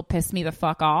when people piss me the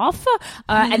fuck off,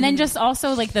 and then just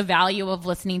also like the value of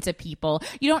listening to people.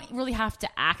 You don't really have to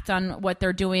act on what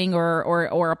they're doing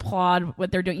or applaud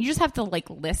what they're doing. You just have to like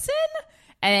listen.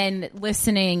 And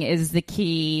listening is the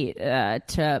key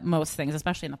to most things,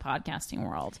 especially in the podcasting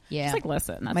world. Yeah. Just like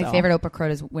listen. That's My all. favorite Oprah quote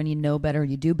is, when you know better,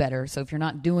 you do better. So if you're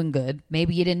not doing good,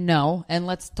 maybe you didn't know, and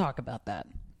let's talk about that.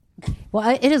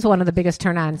 Well, it is one of the biggest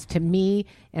turn-ons to me,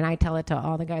 and I tell it to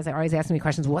all the guys that are always asking me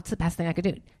questions. What's the best thing I could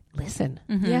do? Listen.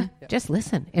 Yeah. Just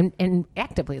listen and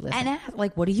actively listen. And ask,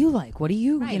 like, what do you like? What do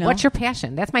you, you know? What's your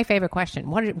passion? That's my favorite question.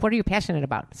 What are you passionate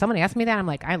about? Someone asked me that. I'm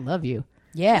like, I love you.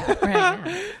 Yeah. Right now.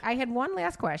 I had one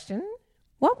last question.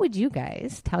 What would you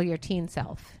guys tell your teen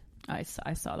self? I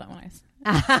saw that one.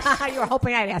 You were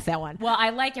hoping I'd ask that one. Well,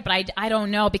 I like it, but I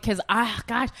don't know because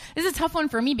gosh, this is a tough one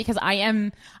for me because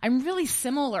I'm really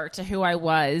similar to who I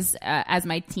was as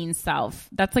my teen self.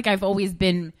 That's like I've always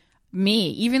been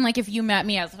me. Even like if you met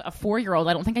me as a 4-year-old,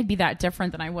 I don't think I'd be that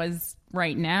different than I was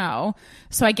right now.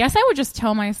 So I guess I would just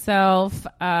tell myself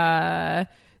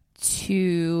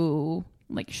to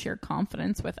like share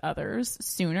confidence with others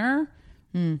sooner.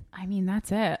 I mean,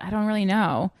 that's it. I don't really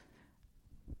know.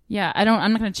 Yeah,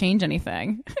 I'm not going to change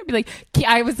anything. I'd be like,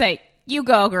 I would say, you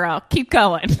go, girl. Keep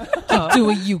going. Keep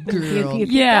doing you, girl.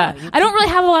 Yeah. I don't really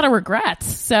have a lot of regrets.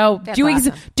 So That's do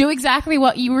awesome. do exactly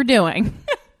what you were doing.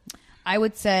 I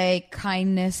would say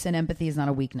kindness and empathy is not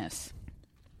a weakness.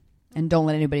 And don't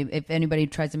let anybody, if anybody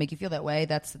tries to make you feel that way,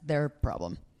 that's their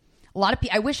problem. A lot of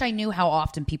people, I wish I knew how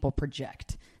often people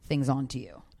project things onto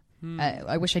you.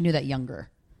 I wish I knew that younger,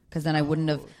 because then I wouldn't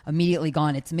have immediately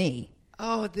gone, it's me.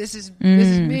 Oh, this is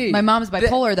me. My mom's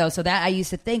bipolar, though, so that I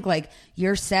used to think, like,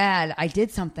 you're sad. I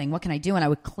did something. What can I do? And I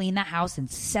would clean the house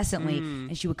incessantly,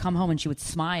 and she would come home and she would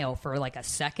smile for like a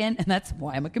second, and that's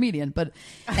why I'm a comedian.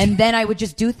 And then I would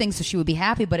just do things so she would be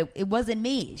happy, but it wasn't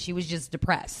me. She was just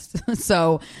depressed.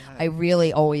 So I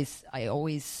really always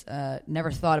never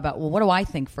thought about, well, what do I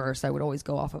think first? I would always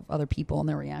go off of other people and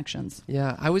their reactions.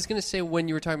 Yeah, I was going to say, when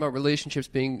you were talking about relationships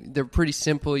they're pretty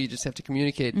simple, you just have to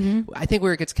communicate. I think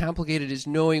where it gets complicated is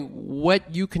knowing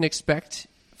what you can expect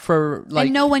for, like,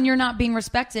 and know when you're not being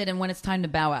respected and when it's time to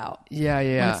bow out. Yeah.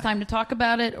 When it's time to talk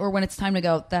about it, or when it's time to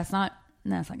go, that's not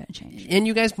going to change. And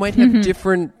you guys might have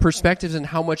different perspectives on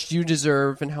how much you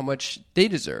deserve and how much they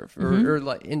deserve, or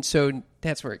like, and so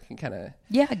that's where it can kind of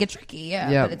get tricky.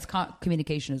 Yeah. But it's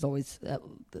communication is always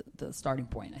the starting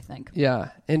point, I think.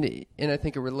 Yeah, and I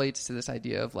think it relates to this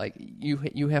idea of, like,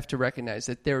 you have to recognize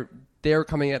that they're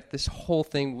coming at this whole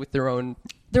thing with their own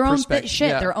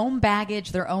shit, their own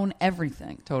baggage, their own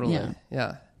everything. Totally.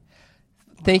 Yeah.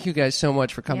 Thank you guys so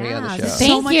much for coming on the show.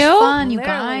 So much fun, you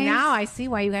Literally, guys. now I see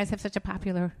why you guys have such a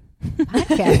popular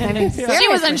podcast. I mean, She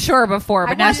was unsure before,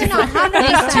 but now she's not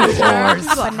 100%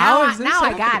 sure, but now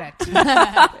I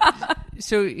got it.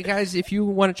 So, you guys, if you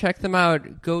want to check them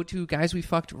out, go to Guys We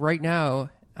Fucked right now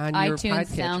on your iTunes,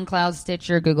 podcast. SoundCloud,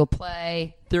 Stitcher, Google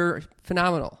Play. They're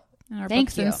phenomenal. Our Thank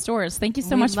books you. and stores. Thank you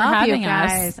so We much for love having you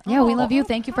us. guys. Yeah, we love you.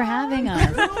 Thank you for having us.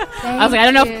 I was like, I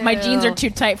don't know if my jeans are too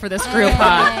tight for this group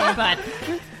hug, but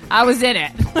I was in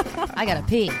it. I gotta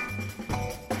pee.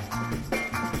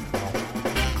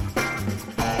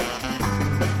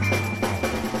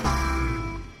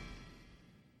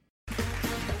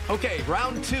 Okay,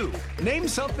 round 2. Name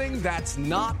something that's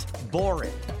not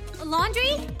boring. A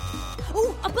laundry?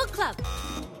 Ooh, a book club.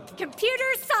 Computer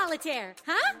solitaire,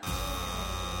 huh?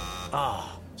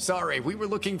 Ah, sorry, we were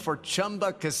looking for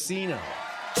Chumba Casino.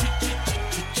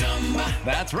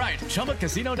 That's right,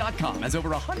 ChumbaCasino.com has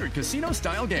over 100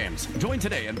 casino-style games. Join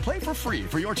today and play for free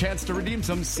for your chance to redeem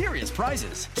some serious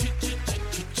prizes.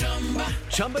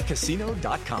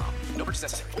 ChumbaCasino.com. No purchase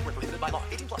necessary. Void where prohibited by law.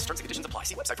 18+ terms and conditions apply.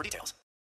 See website for details.